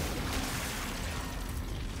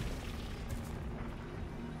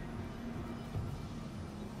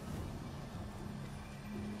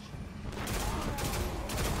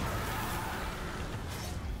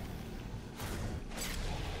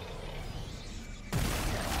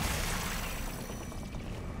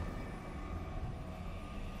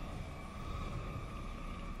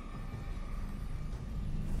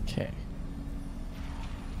 Okay.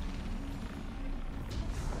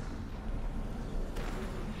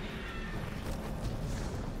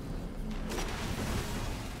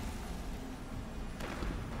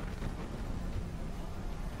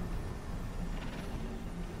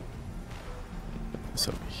 Put this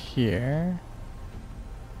over here.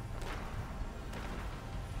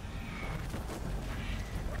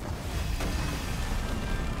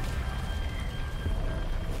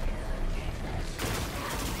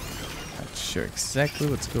 Sure exactly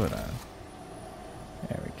what's going on.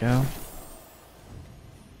 There we go.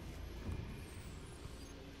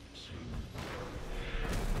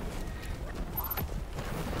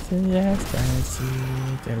 So yes, I see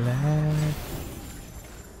the light.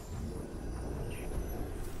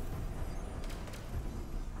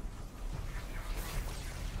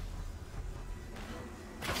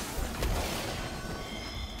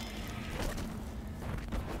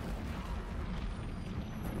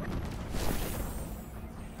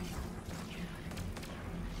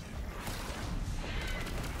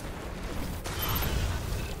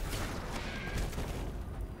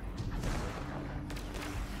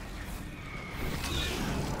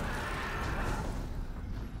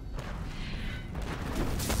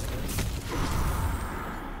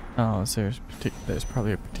 Oh, so there's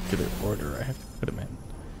probably a particular order I have to put them in.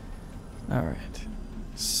 Alright.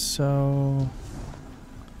 So...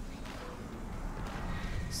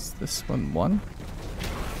 is this one?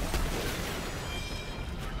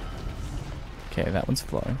 Okay, that one's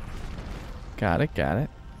flowing. Got it.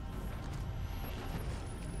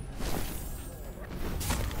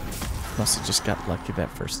 Must have just got lucky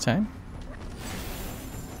that first time.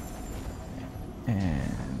 And...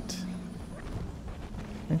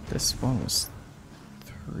 I think this one was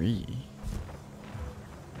 3.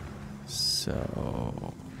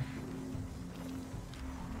 So...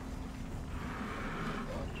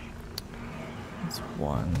 that's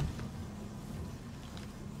 1.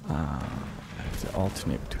 I have to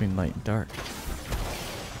alternate between light and dark.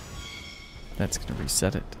 That's going to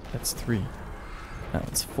reset it. That's 3. That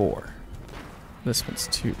one's 4. This one's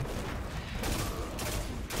 2.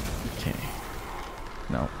 Okay.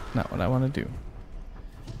 No, not what I want to do.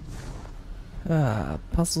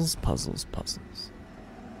 Puzzles.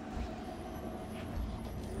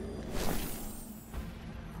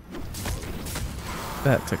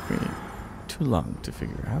 That took me too long to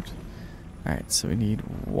figure out. Alright, so we need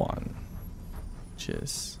 1. Which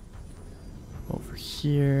is over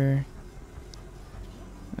here.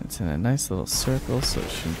 It's in a nice little circle, so it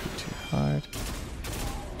shouldn't be too hard.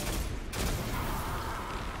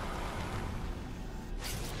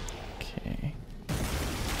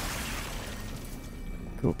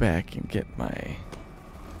 Go back and get my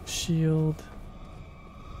shield.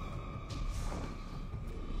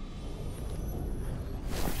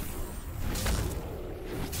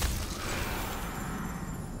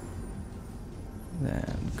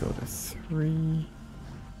 Then go to 3.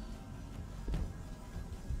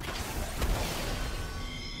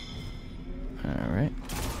 All right.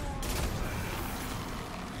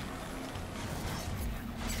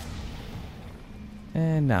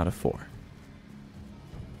 And now to 4.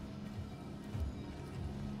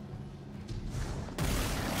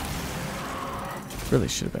 Really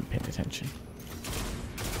should have been paying attention.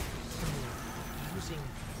 Using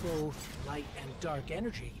both light and dark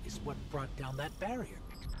energy is what brought down that barrier.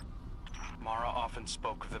 Mara often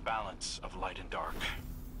spoke of the balance of light and dark.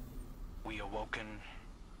 We Awoken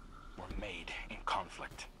were made in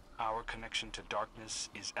conflict. Our connection to darkness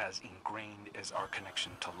is as ingrained as our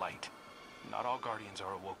connection to light. Not all Guardians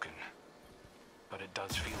are Awoken, but it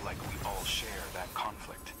does feel like we all share that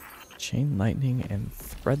conflict. Chain lightning and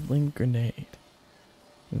threadling grenade.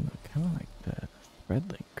 Ooh, I kind of like the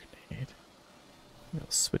threadling grenade. We'll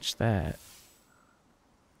switch that.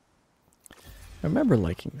 I remember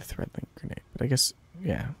liking the threadling grenade, but I guess,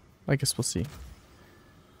 yeah, I guess we'll see.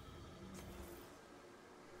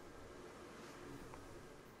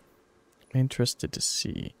 I'm interested to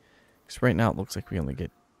see, because right now it looks like we only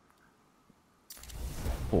get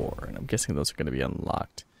 4, and I'm guessing those are going to be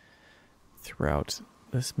unlocked throughout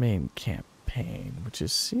this main campaign, which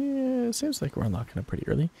is, yeah, seems like we're unlocking it pretty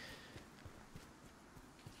early.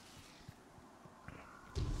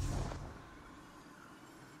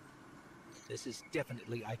 This is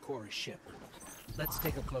definitely Ikora's ship. Let's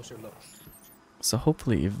take a closer look. So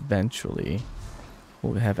hopefully, eventually,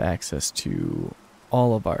 we'll have access to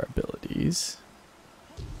all of our abilities.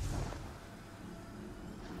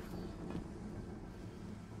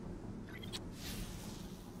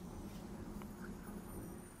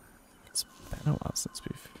 It's been a while since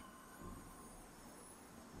we've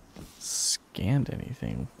scanned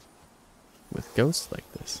anything with ghosts like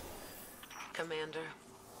this. Commander,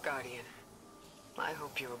 Guardian, I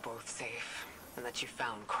hope you are both safe and that you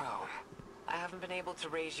found Crow. I haven't been able to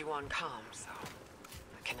raise you on comm, so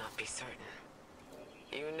I cannot be certain.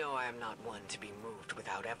 You know I am not one to be moved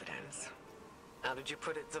without evidence. How did you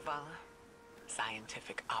put it, Zavala?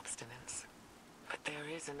 Scientific obstinance. But there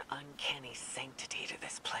is an uncanny sanctity to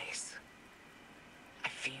this place. I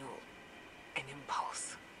feel an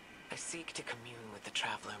impulse. I seek to commune with the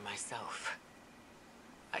Traveler myself.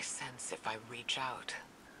 I sense if I reach out,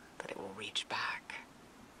 that it will reach back.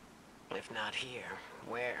 If not here,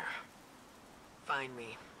 where? Find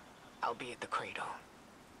me. I'll be at the cradle.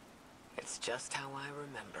 It's just how I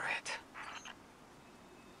remember it.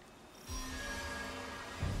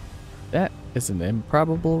 That is an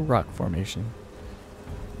improbable rock formation.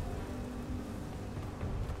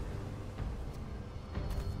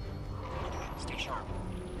 Stay sharp.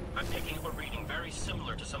 I'm picking up a reading very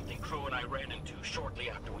similar to something Crow and I ran into shortly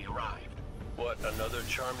after we arrived. What, another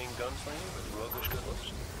charming gunslinger with roguish good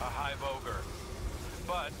looks? A hive ogre.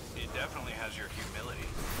 But it definitely has your humility.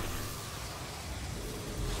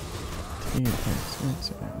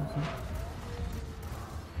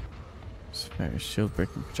 Fire shield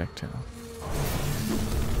breaking projectile.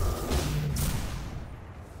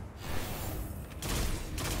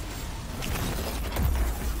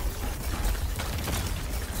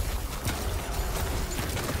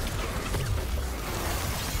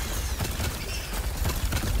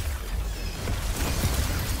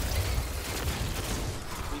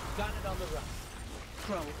 We've got it on the run.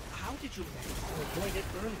 Crow, how did you manage to avoid it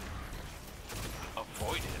earlier?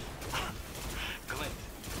 Avoid it? Glint,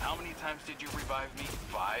 how many times did you revive me?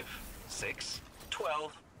 5? 6?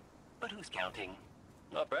 12. But who's counting?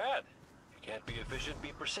 Not bad. You can't be efficient,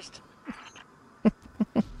 be persistent. What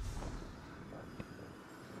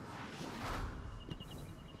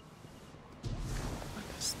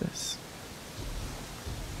is this?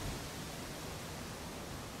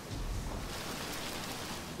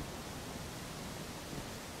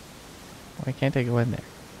 Why can't I go in there?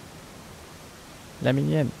 Let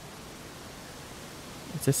me in.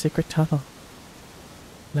 It's a secret tunnel.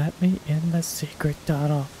 Let me in the secret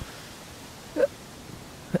tunnel. Damn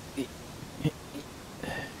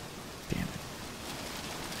it.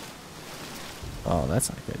 Oh, that's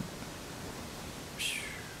not good.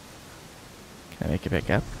 Can I make it back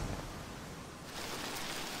up?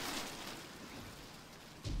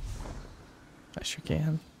 I sure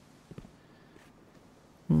can.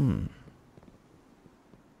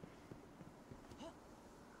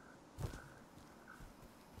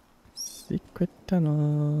 Secret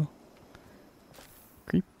tunnel.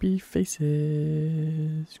 Creepy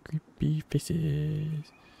faces. Creepy faces.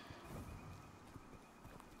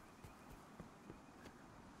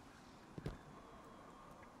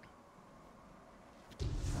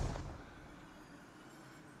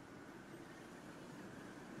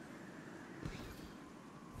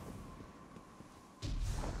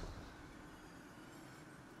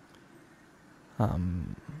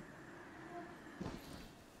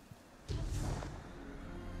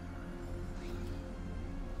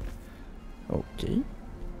 Okay.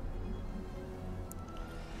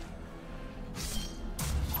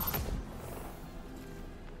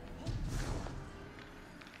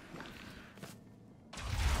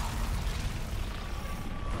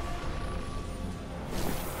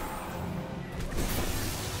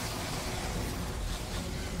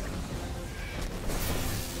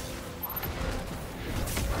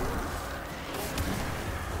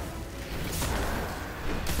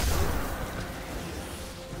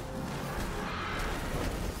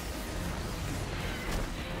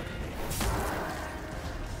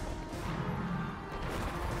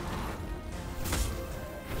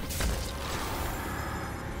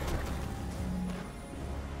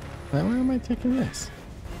 where am I taking this?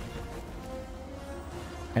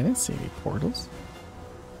 I didn't see any portals.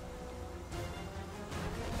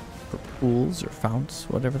 For pools or founts,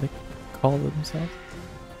 whatever they call themselves.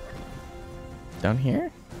 Down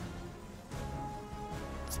here?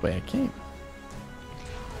 That's the way I came.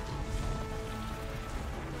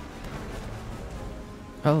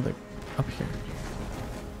 Oh, they're up here.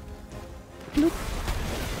 Bloop.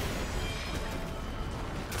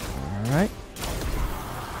 Alright.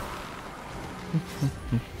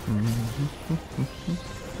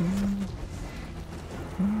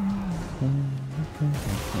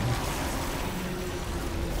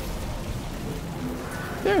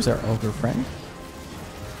 There's our ogre friend.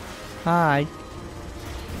 Hi.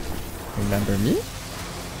 Remember me?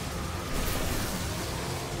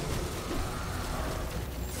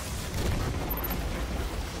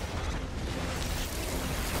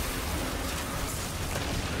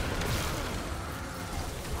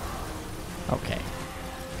 Okay.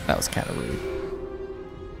 That was kind of rude.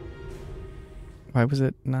 Why was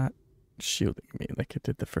it not shielding me like it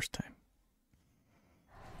did the first time?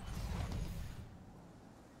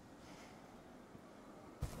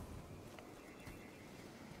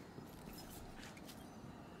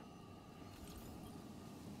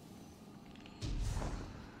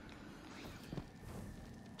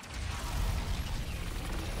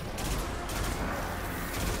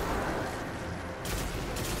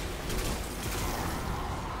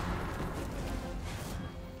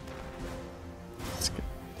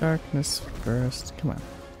 Darkness first. Come on.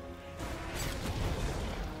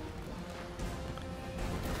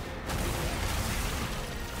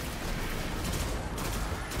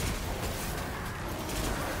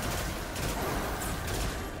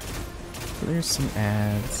 There's some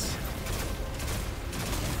ads.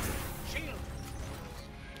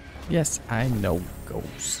 Yes, I know,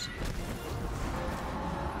 Ghost.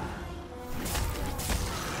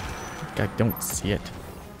 I don't see it.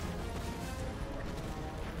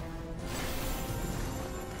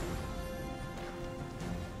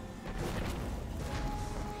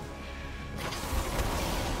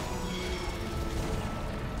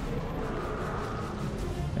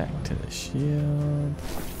 Back to the shield.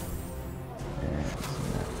 And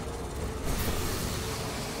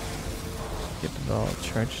get it all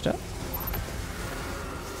charged up.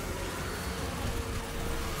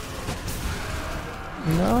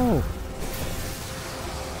 No!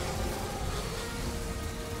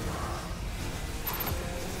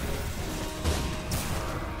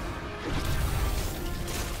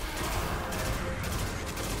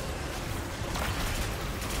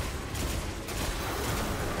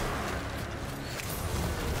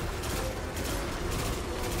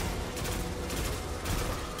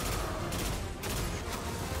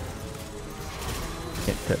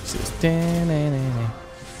 Can't touch this. Damn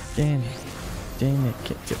it,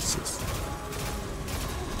 can't touch this.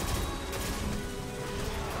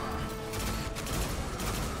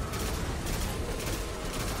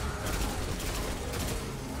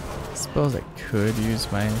 I suppose I could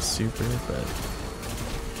use my super, but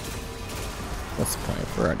what's the point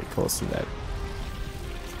if we're already close to that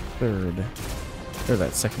third, or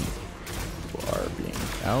that second bar being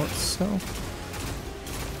out, so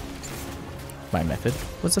my method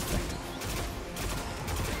was effective.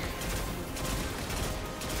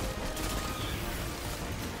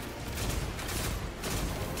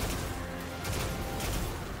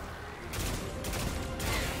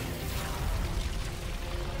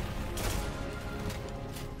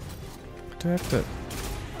 Do I have to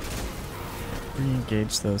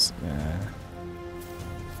re-engage those?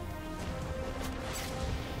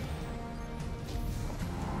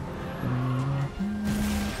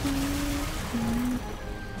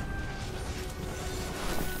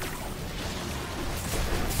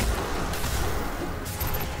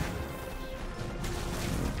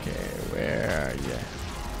 Okay, where are you?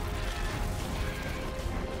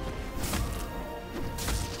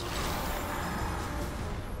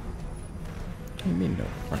 What do you mean no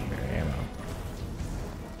primary ammo?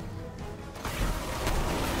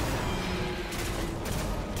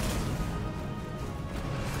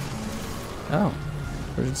 Oh,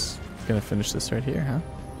 we're just gonna finish this right here, huh?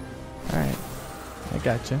 Alright, I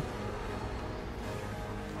gotcha.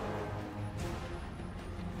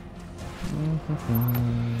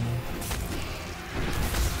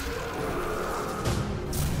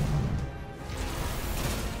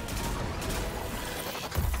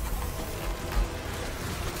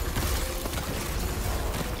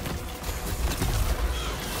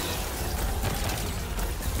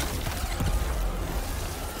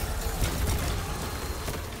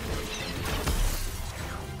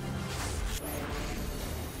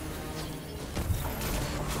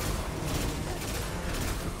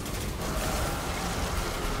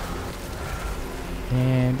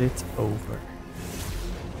 And it's over.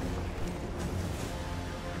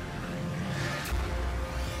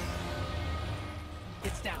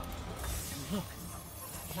 It's down. And look,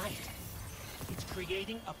 light. It's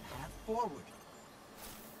creating a path forward.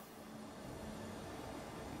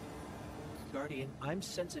 Guardian, I'm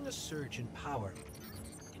sensing a surge in power,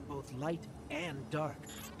 in both light and dark.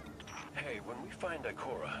 Hey, when we find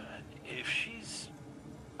Ikora, if she's...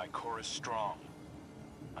 Ikora's strong.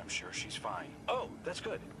 I'm sure she's fine. Oh, that's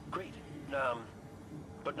good. Great.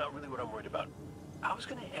 But not really what I'm worried about. I was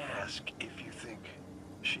gonna ask if you think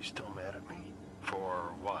she's still mad at me.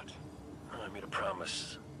 For what? I made a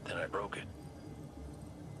promise, then I broke it.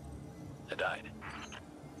 I died.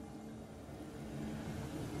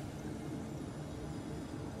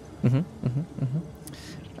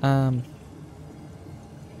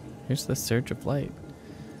 Here's the surge of light.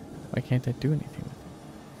 Why can't I do anything with it?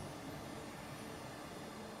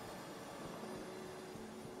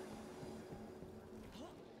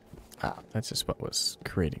 Ah, that's just what was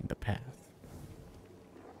creating the path.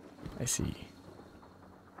 I see.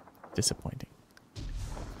 Disappointing.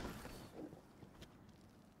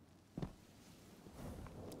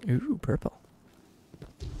 Ooh, purple.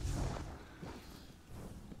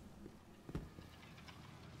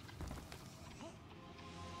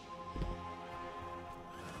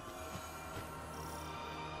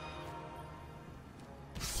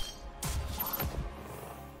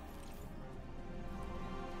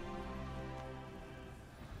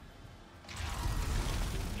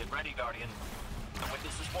 Get ready, Guardian. The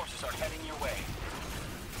Witness's forces are heading your way.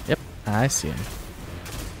 Yep, I see him.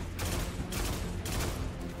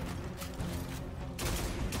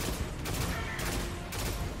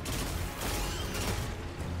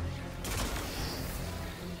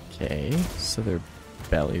 Okay, so their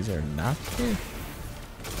bellies are not here.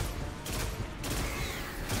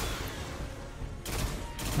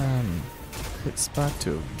 Good spot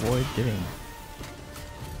to avoid getting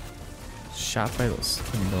shot by those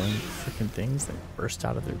annoying freaking things that burst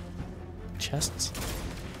out of their chests.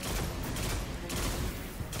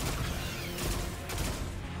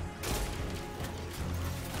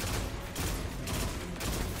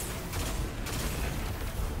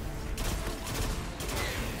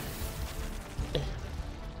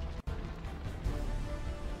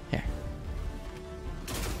 Here.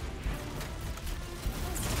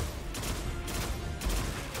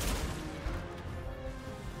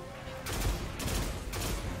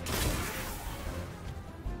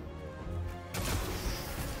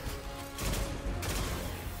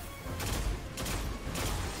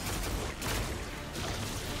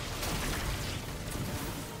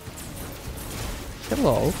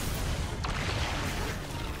 Hello.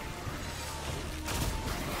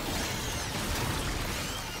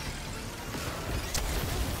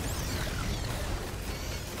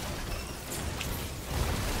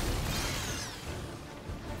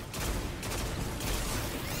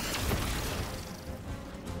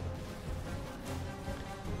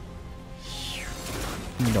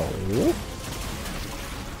 No.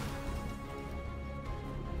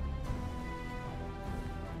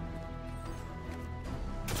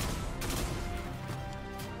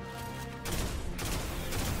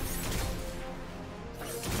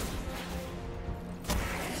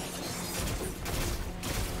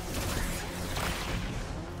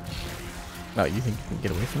 Oh, you think you can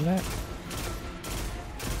get away from that?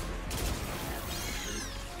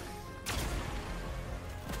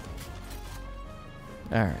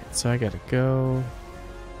 Alright, so I gotta go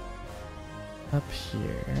up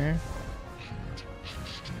here.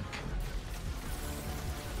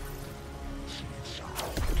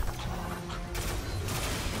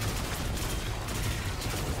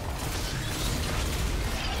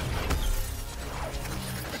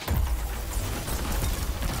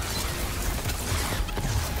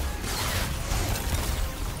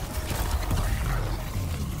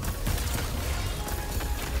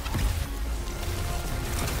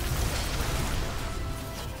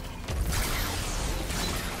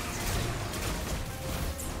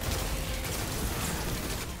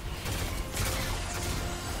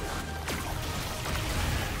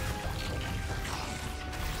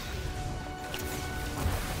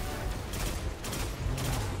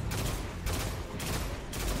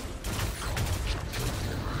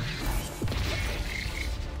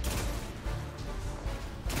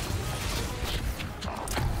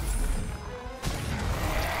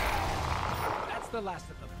 The last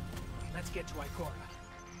of them. Let's get to Ikora.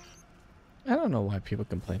 I don't know why people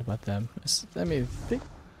complain about them. I mean,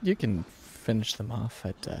 you can finish them off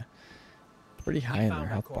at pretty high in their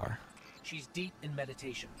health bar. She's deep in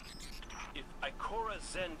meditation. If Ikora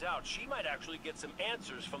zenned out, she might actually get some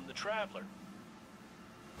answers from the Traveler.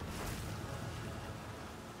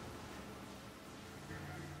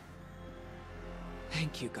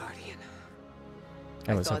 Thank you, Guardian.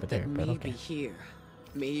 I was thought over that there, but maybe okay. here,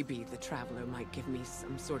 maybe the Traveler might give me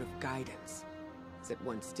some sort of guidance, as it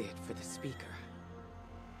once did for the Speaker.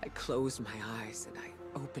 I closed my eyes and I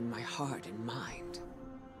opened my heart and mind.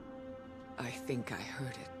 I think I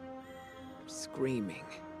heard it. Screaming.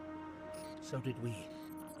 So did we,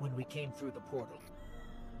 when we came through the portal.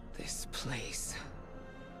 This place.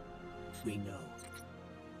 We know.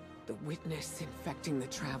 The witness infecting the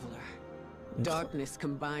Traveler. Darkness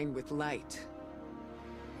combined with light.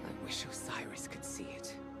 I wish Osiris could see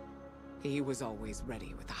it. He was always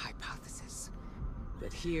ready with a hypothesis.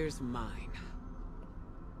 But here's mine.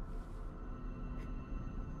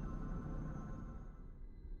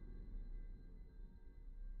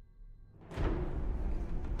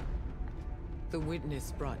 The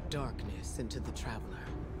witness brought darkness into the Traveler.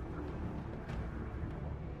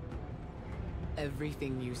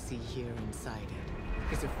 Everything you see here inside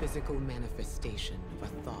it is a physical manifestation of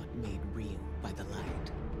a thought made real by the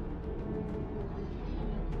light.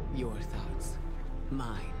 Your thoughts,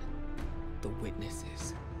 mine, the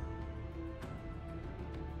witnesses.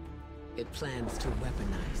 It plans to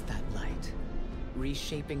weaponize that light,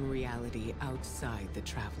 reshaping reality outside the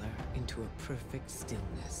Traveler into a perfect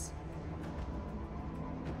stillness.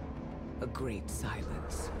 A great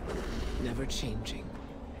silence, never changing,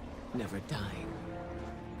 never dying.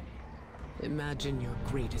 Imagine your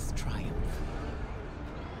greatest triumph,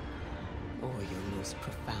 or your most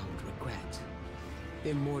profound regret.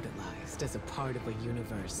 Immortalized as a part of a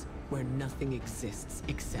universe where nothing exists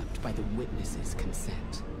except by the witness's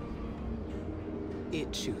consent.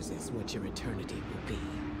 It chooses what your eternity will be,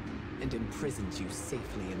 and imprisons you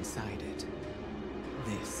safely inside it.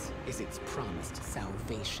 This is its promised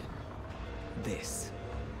salvation. This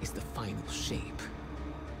is the final shape.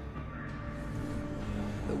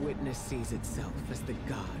 The witness sees itself as the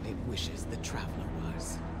god it wishes the Traveler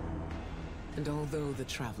was. And although the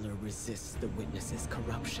Traveler resists the witness's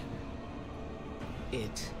corruption,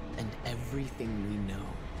 it and everything we know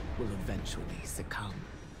will eventually succumb.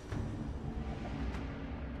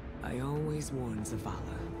 I always warn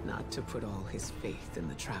Zavala not to put all his faith in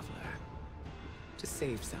the Traveler, to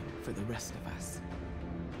save some for the rest of us.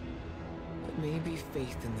 But maybe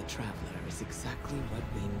faith in the Traveler is exactly what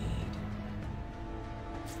we need.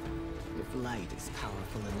 If light is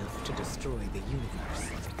powerful enough to destroy the universe,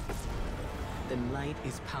 then light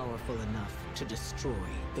is powerful enough to destroy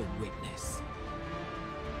the witness.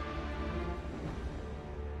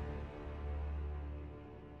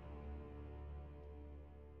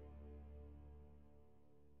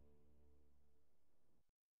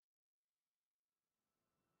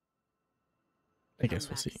 I guess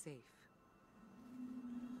we'll see. Safe.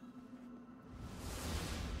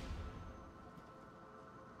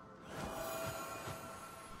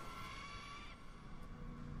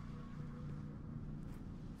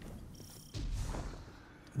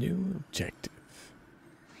 New objective.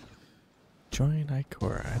 Join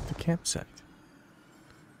Ikora at the campsite.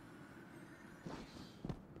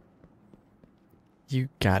 You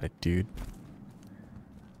got it, dude.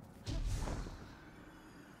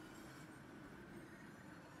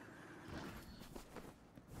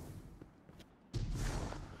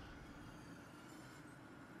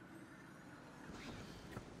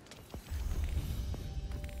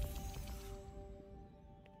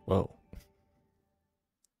 Whoa.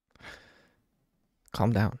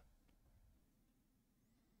 Calm down.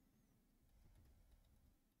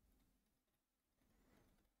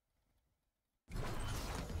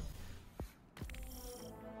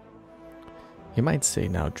 You might say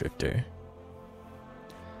now, Drifter.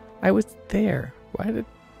 I was there. Why did...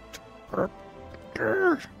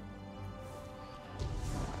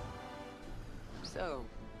 So,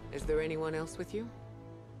 is there anyone else with you?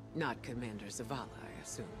 Not Commander Zavala, I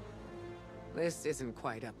assume. This isn't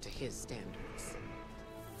quite up to his standards.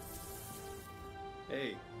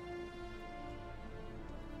 Hey.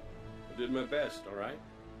 I did my best, all right?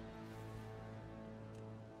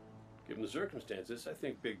 Given the circumstances, I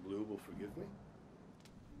think Big Blue will forgive me.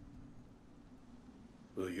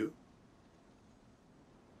 Will you?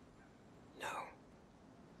 No.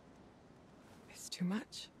 It's too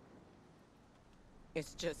much.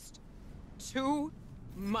 It's just too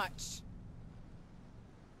much.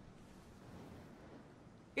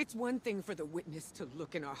 It's one thing for the witness to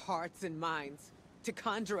look in our hearts and minds, to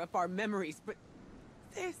conjure up our memories, but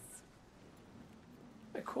this...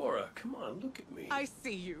 Ikora, come on, look at me. I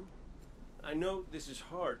see you. I know this is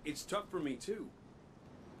hard. It's tough for me, too.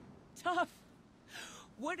 tough?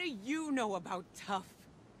 What do you know about tough?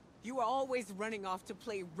 You were always running off to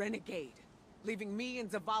play renegade, leaving me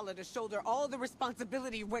and Zavala to shoulder all the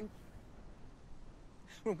responsibility when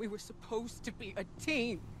we were supposed to be a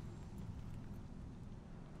team.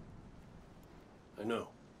 I know.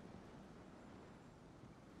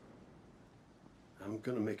 I'm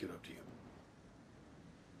gonna make it up to you.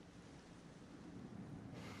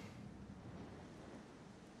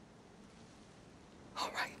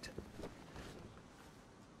 All right.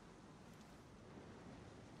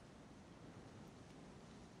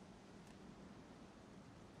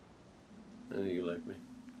 I know you like me.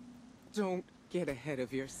 Don't get ahead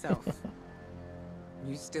of yourself.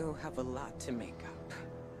 You still have a lot to make up.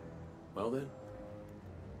 Well then,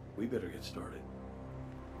 we better get started.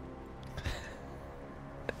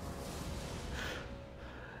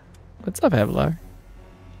 What's up, Avalar?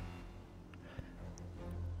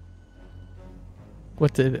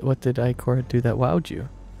 What did Ikora do that wowed you?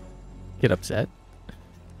 Get upset?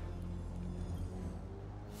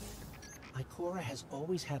 Ikora has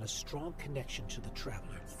always had a strong connection to the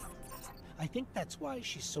Traveler. I think that's why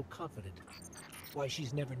she's so confident. Why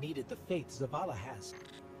she's never needed the faith Zavala has.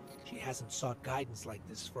 She hasn't sought guidance like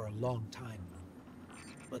this for a long time.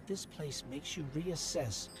 But this place makes you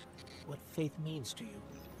reassess what faith means to you.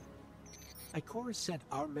 Ikora said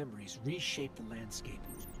our memories reshape the landscape,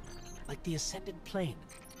 like the Ascended Plane.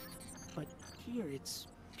 But here it's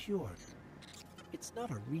pure. It's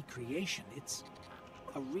not a recreation, it's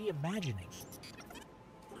a reimagining.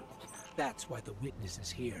 That's why the Witness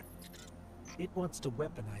is here. It wants to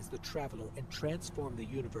weaponize the Traveler and transform the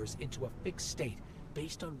universe into a fixed state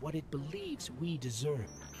based on what it believes we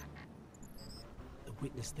deserve. The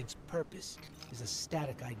Witness thinks purpose is a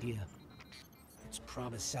static idea. Its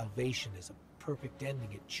promised salvation is a perfect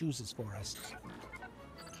ending it chooses for us.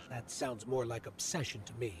 That sounds more like obsession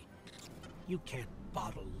to me. You can't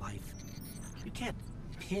bottle life. You can't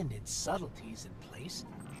pin its subtleties in place.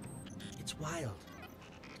 It's wild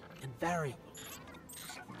and variable,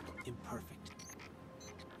 imperfect.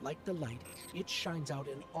 Like the light, it shines out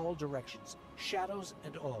in all directions, shadows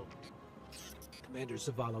and all. Commander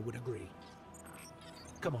Zavala would agree.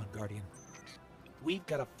 Come on, Guardian. We've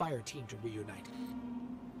got a fire team to reunite.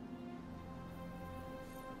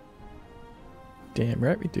 Damn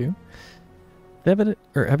right we do. The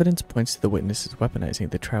evidence points to the Witnesses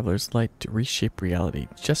weaponizing the Traveler's light to reshape reality,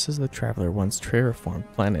 just as the Traveler once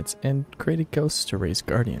terraformed planets and created ghosts to raise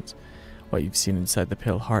guardians. What you've seen inside the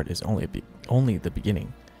Pale Heart is only the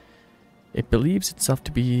beginning. It believes itself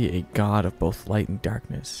to be a god of both light and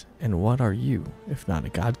darkness, and what are you, if not a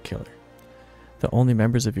god killer? The only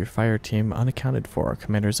members of your fire team unaccounted for are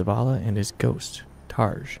Commander Zavala and his ghost,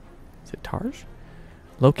 Tarj. Is it Tarj?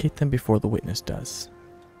 Locate them before the Witness does.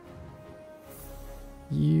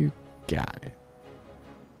 You got it.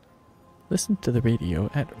 Listen to the radio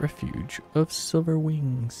at Refuge of Silver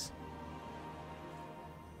Wings.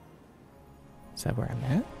 Is that where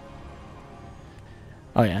I'm at?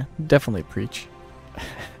 Oh yeah, definitely preach.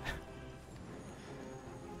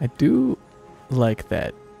 I do like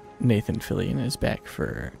that Nathan Fillion is back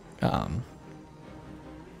for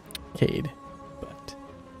Cade, but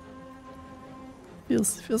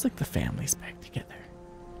feels like the family's back together.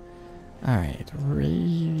 Alright,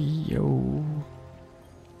 radio.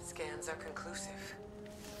 Scans are conclusive.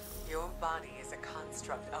 Your body is a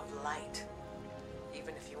construct of light,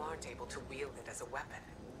 even if you aren't able to wield it as a weapon.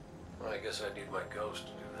 Well, I guess I need my ghost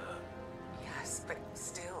to do that. Yes, but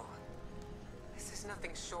still, this is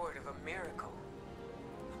nothing short of a miracle.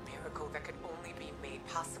 A miracle that could only be made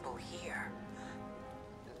possible here,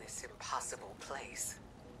 in this impossible place.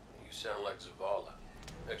 You sound like Zavala.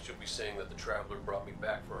 Next you'll be saying that the Traveler brought me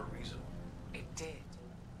back for a reason. It did.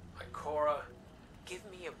 Ikora. Give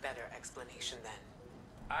me a better explanation then.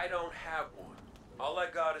 I don't have one. All I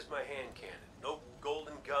got is my hand cannon. No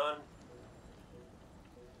golden gun.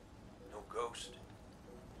 No ghost.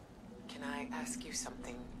 Can I ask you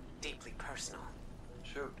something deeply personal?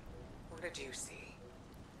 Shoot. What did you see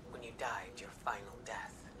when you died your final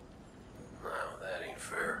death? No, that ain't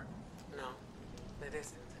fair. No, it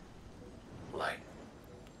isn't. Light.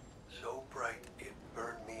 So bright it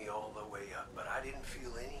burned me all the way up, but I didn't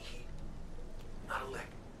feel any heat. Not a lick.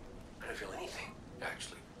 I didn't feel anything,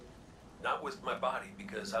 actually. Not with my body,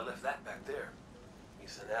 because I left that back there.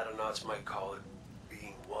 These anatonautes might call it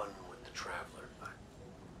being one with the Traveler, but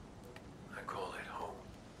I call it home.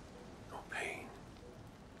 No pain.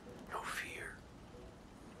 No fear.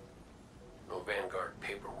 No Vanguard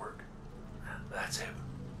paperwork. That's heaven.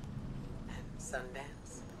 And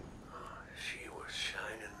Sundance? She was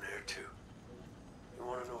shining there too. You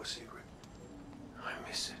want to know a secret? I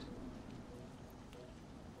miss it.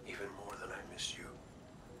 miss you.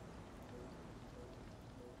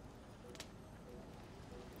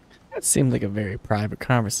 That seemed like a very private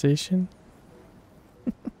conversation.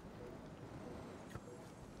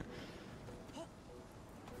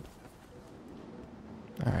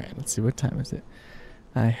 Alright, let's see, what time is it?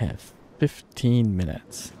 I have 15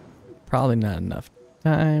 minutes. Probably not enough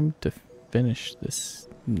time to finish this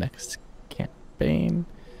next campaign.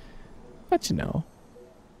 But you know,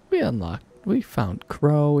 we found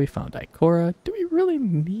Crow, we found Ikora. Do we really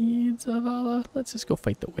need Zavala? Let's just go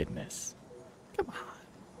fight the witness. Come on.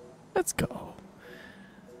 Let's go.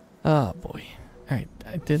 Oh boy. Alright,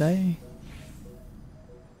 did I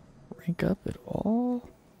rank up at all?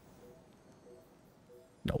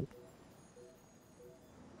 No.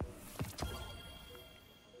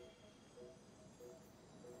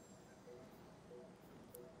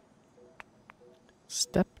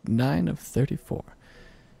 Step 9 of 34.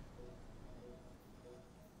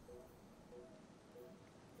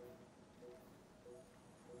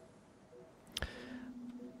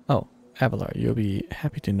 Oh, Avalar, you'll be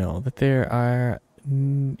happy to know that there are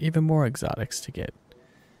even more exotics to get.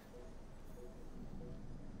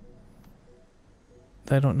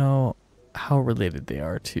 I don't know how related they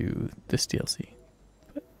are to this DLC.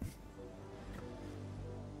 But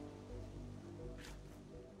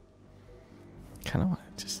kind of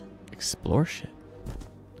want to just explore shit.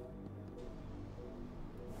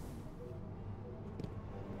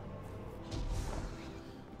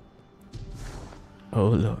 Oh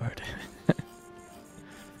Lord.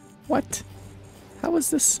 What? How is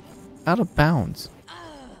this out of bounds?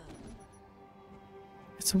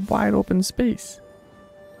 It's a wide open space.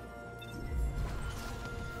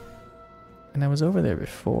 And I was over there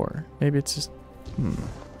before. Maybe it's just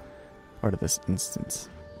part of this instance.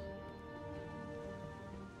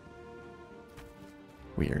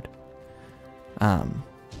 Weird.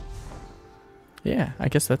 Yeah, I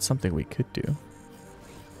guess that's something we could do.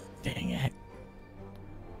 Dang it.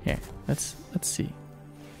 Here, let's see.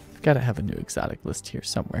 I've got to have a new exotic list here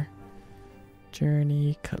somewhere.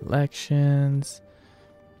 Journey, collections.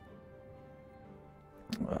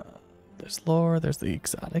 There's lore, there's the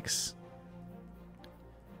exotics.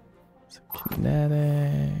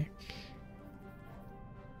 Kinetic.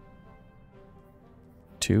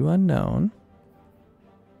 2 unknown.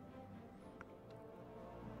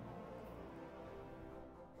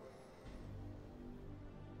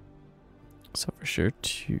 So for sure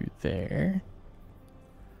 2 there.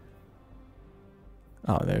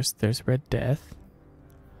 Oh, there's Red Death.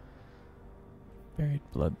 Buried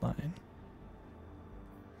Bloodline.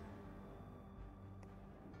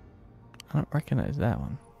 I don't recognize that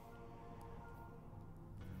one.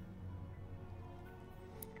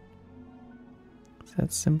 Is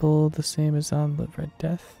that symbol the same as on the Red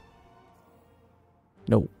Death?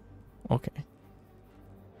 No. Okay.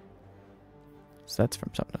 So that's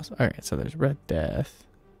from something else. Alright, so there's Red Death.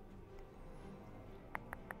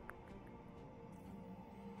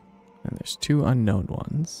 And there's 2 unknown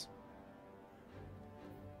ones.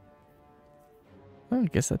 Well, I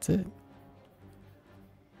guess that's it.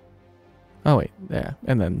 Oh wait, yeah.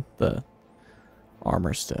 And then the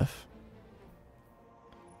armor stuff.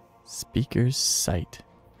 Speaker's sight.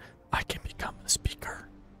 I can become a speaker.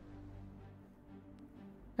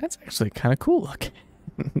 That's actually kind of cool looking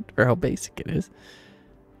for how basic it is.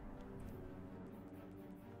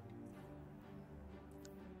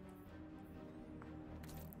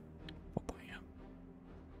 Oh boy.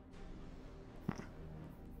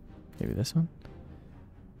 Maybe this one?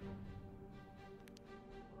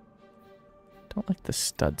 Don't like the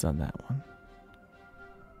studs on that one.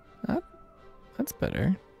 That's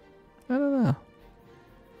better. I don't know.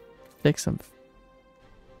 Take some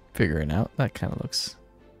figuring out. That kind of looks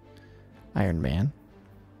Iron Man.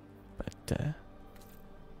 But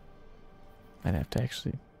I'd have to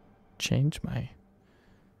actually change my...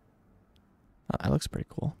 Oh, that looks pretty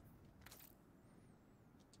cool.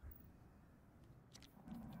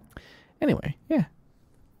 Anyway, yeah.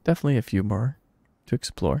 Definitely a few more to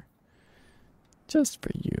explore. Just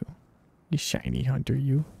for you. You shiny hunter,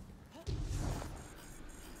 you.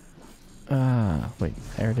 Wait,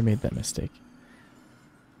 I already made that mistake.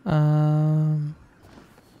 Yeah,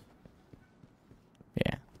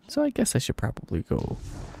 so I guess I should probably go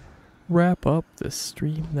wrap up this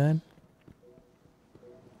stream then.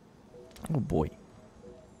 Oh boy.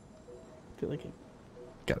 I feel like I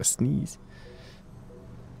gotta sneeze.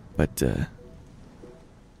 But, I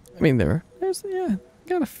mean, there's, yeah,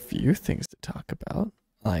 got a few things to talk about.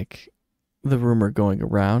 Like, the rumor going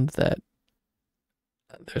around that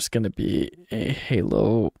there's going to be a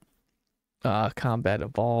Halo Combat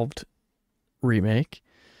Evolved remake.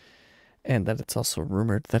 And that it's also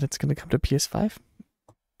rumored that it's going to come to PS5.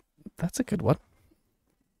 That's a good one.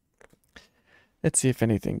 Let's see if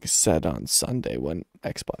anything's said on Sunday when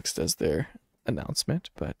Xbox does their announcement,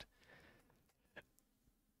 but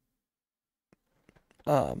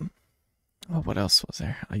oh, what else was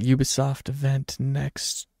there? A Ubisoft event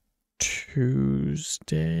next Tuesday.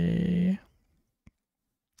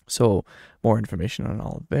 So more information on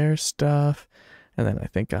all of their stuff, and then I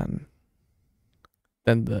think on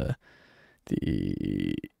the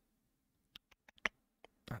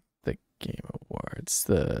Game Awards,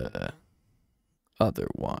 the other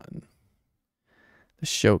one, the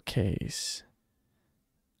showcase,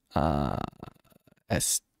 SGF,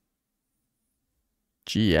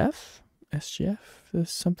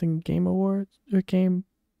 there's something Game Awards or game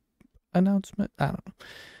announcement. I don't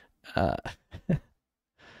know.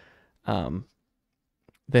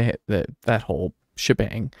 That whole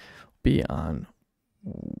shebang be on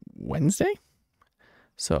Wednesday,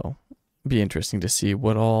 so be interesting to see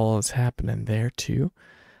what all is happening there too.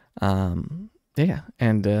 Yeah,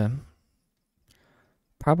 and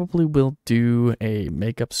probably will do a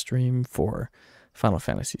makeup stream for Final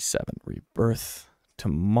Fantasy VII Rebirth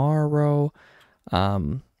tomorrow,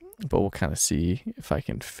 but we'll kind of see if I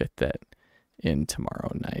can fit that in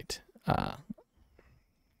tomorrow night.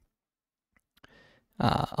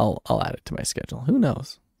 I'll add it to my schedule. Who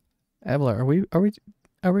knows? Abla, are we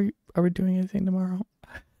doing anything tomorrow?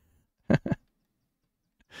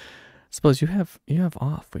 Suppose you have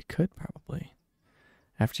off. We could probably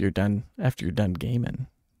after you're done gaming.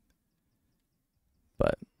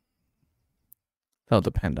 But that'll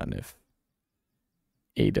depend on if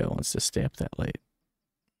Ada wants to stay up that late.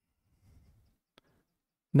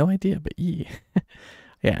 No idea, but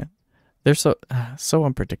yeah, they're so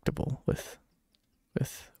unpredictable with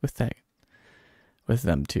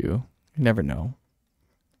them too. You never know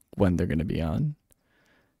when they're gonna be on.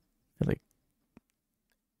 Like,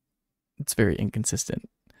 it's very inconsistent.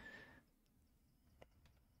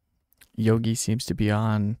 Yogi seems to be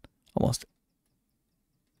on almost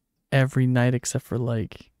every night except for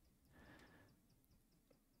like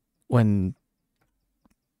when,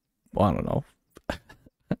 well, I don't know,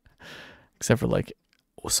 except for like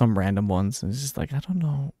some random ones, and it's just like, I don't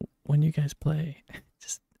know when you guys play.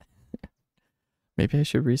 Just maybe I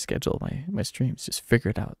should reschedule my streams. Just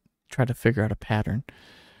figure it out. Try to figure out a pattern.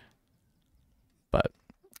 But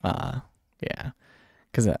yeah,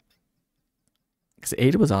 because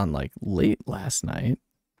Ada was on like late last night,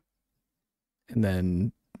 and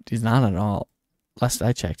then he's not at all. Last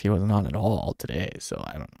I checked, he wasn't on at all today. So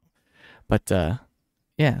I don't know. But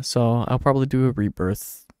yeah, so I'll probably do a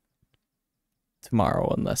Rebirth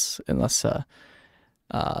tomorrow, unless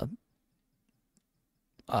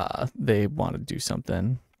they want to do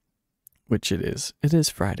something, which it is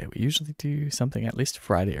Friday. We usually do something at least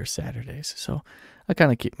Friday or Saturdays, so I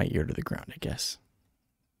kind of keep my ear to the ground, I guess.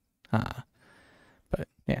 But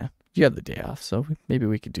yeah, you have the day off, so maybe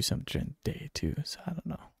we could do something during the day too. So I don't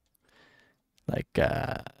know, like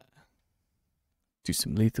do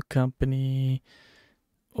some Lethal Company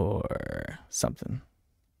or something.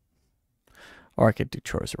 Or I could do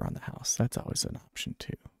chores around the house. That's always an option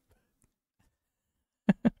too.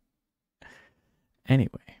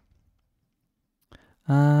 Anyway,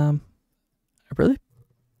 I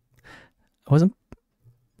wasn't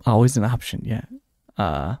always an option yet.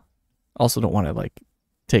 Also don't want to like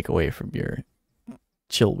take away from your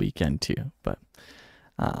chill weekend too, but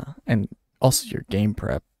and also your game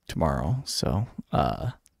prep tomorrow. So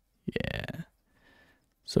yeah,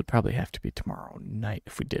 so it'd probably have to be tomorrow night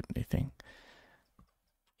if we did anything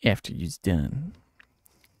after you's done.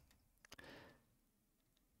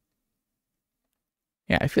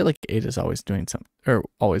 Yeah, I feel like Ada's always doing something, or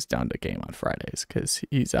always down to game on Fridays, because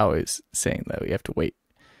he's always saying that we have to wait,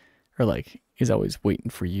 or like he's always waiting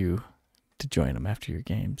for you to join him after your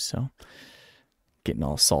game. So getting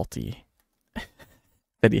all salty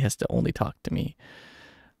that he has to only talk to me.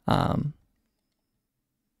 But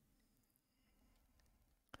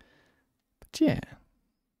yeah,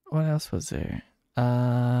 what else was there?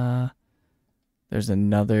 There's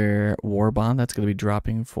another War Bond that's going to be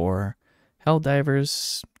dropping for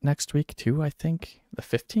Helldivers next week too, I think. The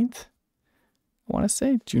 15th? I want to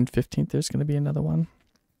say June 15th there's going to be another one.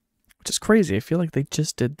 Which is crazy. I feel like they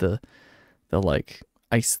just did the like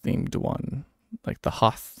ice themed one, like the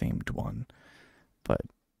Hoth themed one. But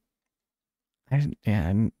I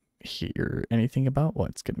didn't hear anything about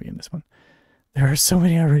what's going to be in this one. There are so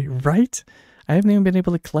many already, right? I haven't even been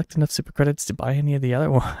able to collect enough super credits to buy any of the other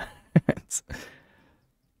ones.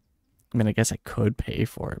 I mean, I guess I could pay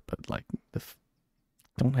for it, but like,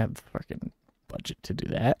 don't have the fucking budget to do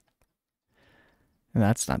that. And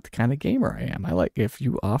that's not the kind of gamer I am. I like if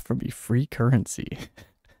you offer me free currency,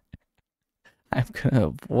 I'm going to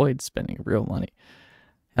avoid spending real money.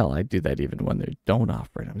 Hell, I do that even when they don't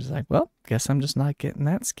offer it. I'm just like, well, guess I'm just not getting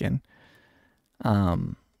that skin.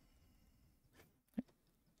 Only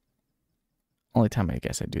time I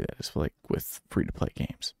guess I do that is like with free-to-play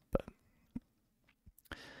games. But,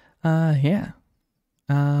 yeah.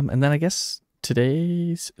 And then I guess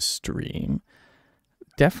today's stream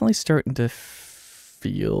definitely starting to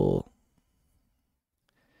feel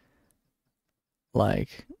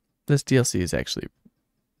like this DLC is actually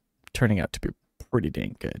turning out to be pretty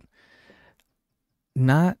dang good.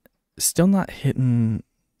 Still not hitting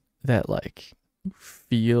that like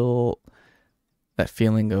feeling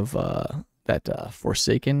of that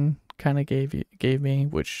Forsaken kind of gave me,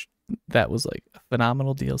 which that was like a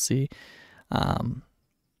phenomenal DLC,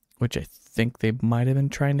 which I think they might have been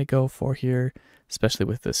trying to go for here, especially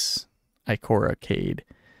with this Ikora Cade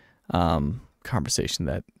conversation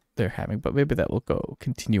that they're having. But maybe that will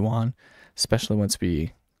continue on, especially once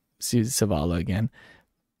we see Zavala again.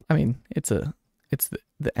 I mean, it's the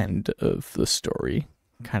end of the story,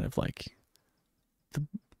 kind of like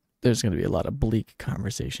there's going to be a lot of bleak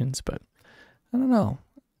conversations, but I don't know.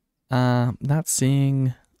 Not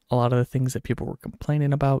seeing a lot of the things that people were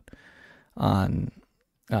complaining about on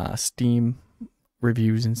Steam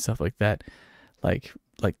reviews and stuff like that. Like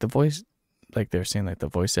the voice, like they're saying like the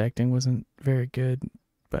voice acting wasn't very good,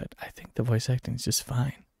 but I think the voice acting is just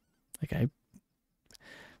fine. Like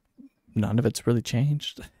none of it's really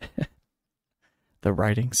changed. The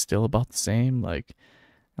writing's still about the same. Like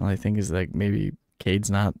the only thing is like maybe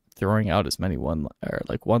Cade's not throwing out as many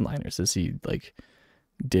one-liners as he like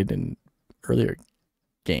did in earlier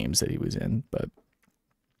games that he was in. But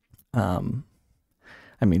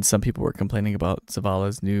I mean, some people were complaining about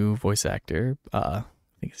Zavala's new voice actor. I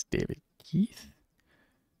think it's David Keith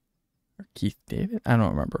or Keith David. I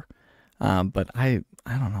don't remember. But I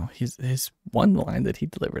don't know. His one line that he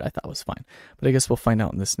delivered I thought was fine. But I guess we'll find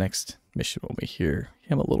out in this next mission when we hear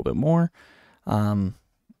him a little bit more.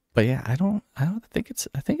 But yeah, I think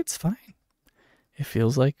it's fine. It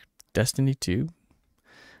feels like Destiny 2.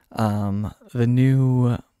 The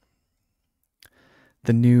new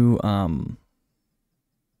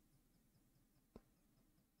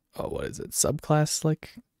what is it? Subclass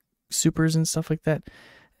like supers and stuff like that.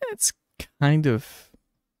 It's kind of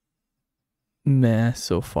meh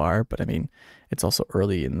so far, but I mean, it's also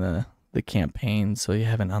early in the campaign, so you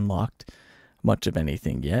haven't unlocked much of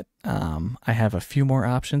anything yet. I have a few more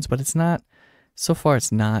options, but it's not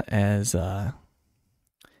as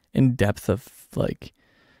in depth of like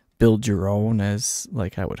build your own as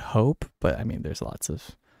like I would hope. But I mean, there's lots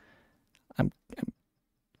of I'm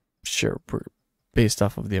sure based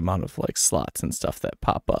off of the amount of like slots and stuff that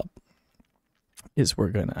pop up is we're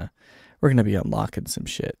gonna be unlocking some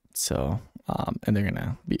shit. So and they're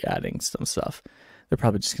gonna be adding some stuff. They're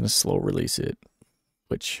probably just gonna slow release it,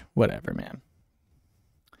 which whatever, man.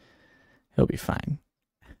 He'll be fine.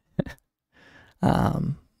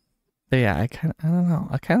 But yeah, I don't know.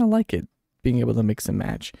 I kind of like it being able to mix and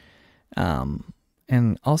match,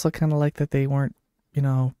 and also kind of like that they weren't,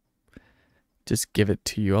 just give it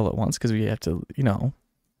to you all at once, because we have to,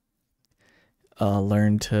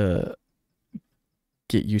 learn to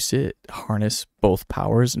get used to it, harness both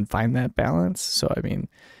powers and find that balance. So I mean,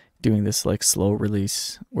 doing this like slow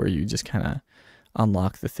release where you just kind of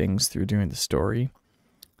unlock the things through doing the story.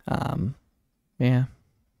 Yeah.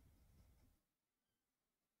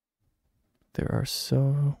 There are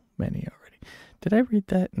so many already. Did I read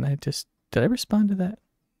that and did I respond to that?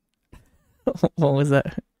 What was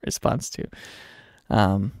that response to?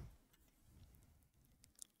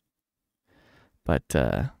 But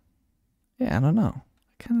yeah, I don't know.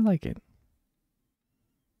 I kind of like it.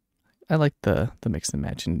 I like the mix and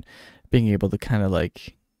match and being able to kind of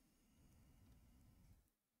like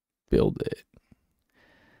build it.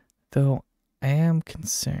 Though I am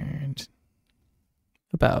concerned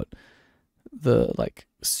about the like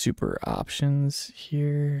super options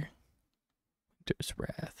here. Winter's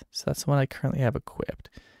Wrath. So that's the one I currently have equipped.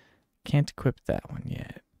 Can't equip that one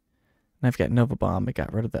yet. And I've got Nova Bomb. I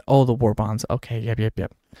got rid of that. Oh, the War Bonds. Okay,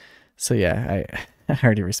 yep. So yeah, I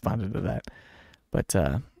already responded to that. But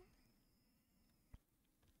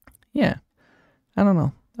yeah, I don't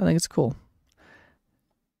know. I think it's cool.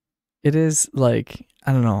 It is like,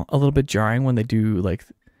 I don't know, a little bit jarring when they do like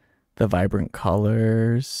the vibrant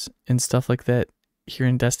colors and stuff like that here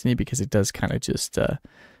in Destiny, because it does kind of just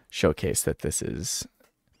showcase that this is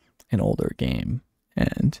an older game.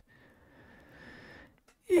 And,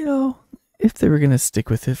 if they were going to stick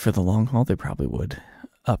with it for the long haul, they probably would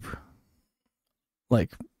up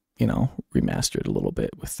like, you know, remastered a little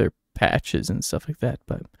bit with their patches and stuff like that.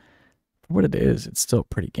 But for what it is, it's still a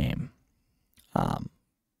pretty game.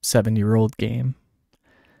 7-year-old game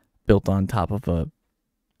built on top of a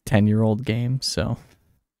 10-year-old game. So,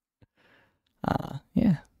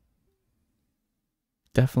 yeah,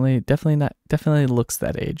 definitely looks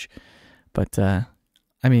that age. But I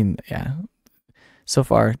mean, yeah. So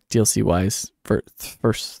far, DLC wise, for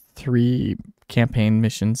first 3 campaign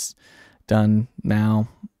missions done now,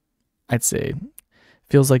 I'd say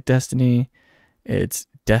feels like Destiny. It's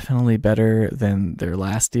definitely better than their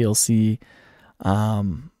last DLC.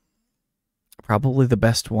 Probably the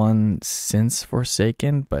best one since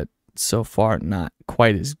Forsaken, but so far not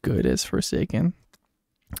quite as good as Forsaken.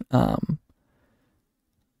 But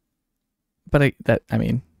that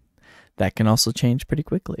can also change pretty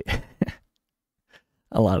quickly.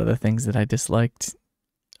 A lot of the things that I disliked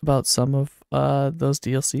about some of those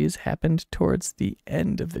DLCs happened towards the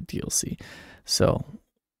end of the DLC. So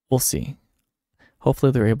we'll see.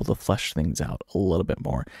 Hopefully they're able to flesh things out a little bit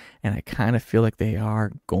more. And I kind of feel like they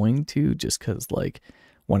are going to, just because, like,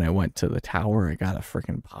 when I went to the tower, I got a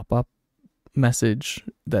freaking pop-up message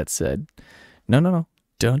that said, no,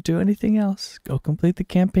 don't do anything else. Go complete the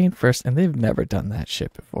campaign first. And they've never done that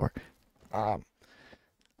shit before.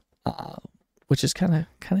 Which is kind of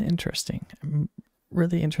interesting. I'm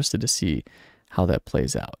really interested to see how that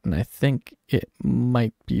plays out. And I think it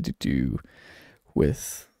might be to do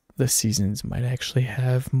with the seasons might actually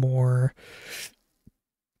have more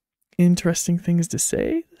interesting things to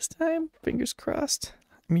say this time. Fingers crossed.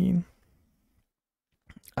 I mean,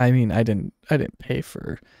 I didn't pay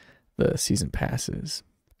for the season passes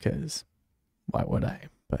because why would I?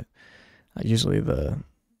 But usually the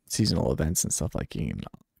seasonal events and stuff like you can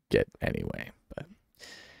get anyway. But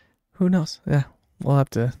who knows? Yeah, I'll have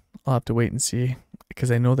to wait and see,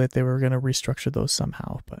 because I know that they were going to restructure those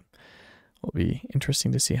somehow, but it'll be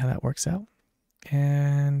interesting to see how that works out.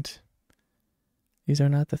 And these are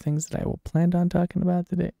not the things that I will plan on talking about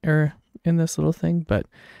today, or in this little thing, but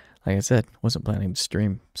like I said, wasn't planning to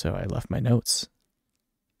stream, so I left my notes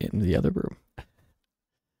in the other room.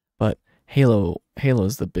 But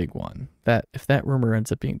Halo's the big one. That if that rumor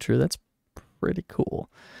ends up being true, that's pretty cool.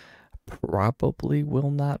 Probably will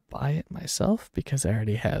not buy it myself because I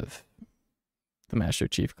already have the Master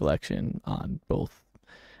Chief Collection on both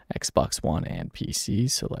Xbox One and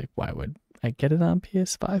PC, so like why would I get it on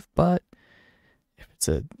PS5? But if it's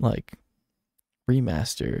a like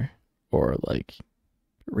remaster or like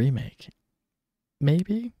remake,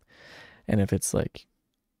 maybe. And if it's like,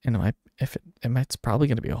 you know, it's probably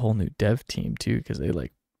going to be a whole new dev team too, because they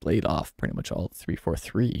like laid off pretty much all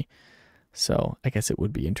 343. So I guess it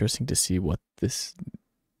would be interesting to see what this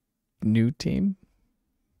new team,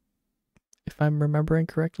 if I'm remembering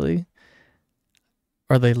correctly,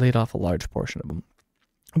 or they laid off a large portion of them.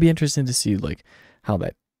 It'd be interesting to see like how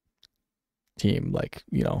that team, like,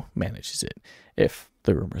 you know, manages it if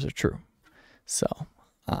the rumors are true. So,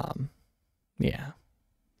 yeah,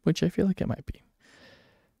 which I feel like it might be,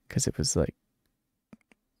 because it was like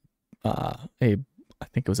I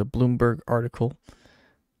think it was a Bloomberg article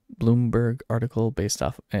based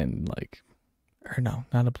off, and like, or no,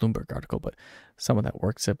 not a Bloomberg article, but someone that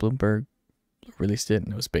works at Bloomberg released it,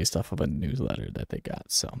 and it was based off of a newsletter that they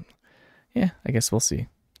got. So yeah, I guess we'll see.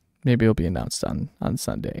 Maybe it'll be announced on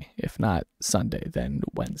Sunday. If not Sunday, then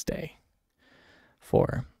Wednesday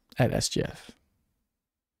at SGF.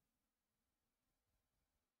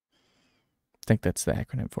 I think that's the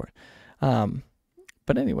acronym for it.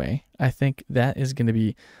 But anyway, I think that is going to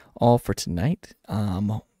be all for tonight.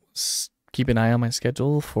 Keep an eye on my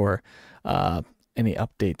schedule for any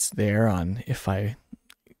updates there on if I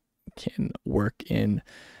can work in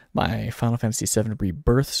my Final Fantasy VII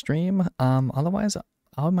Rebirth stream. Otherwise,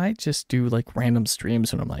 I might just do like random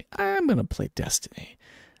streams when I'm like, I'm going to play Destiny.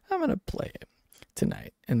 I'm going to play it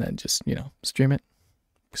tonight, and then just, you know, stream it,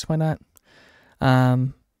 because why not?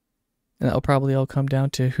 And that'll probably all come down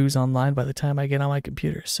to who's online by the time I get on my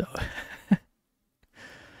computer. So,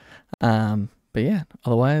 but yeah,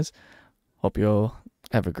 otherwise, hope you'll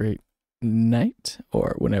have a great night,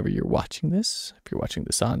 or whenever you're watching this. If you're watching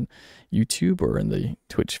this on YouTube or in the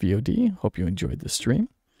Twitch VOD, hope you enjoyed the stream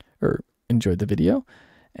or enjoyed the video,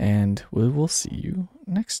 and we will see you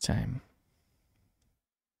next time.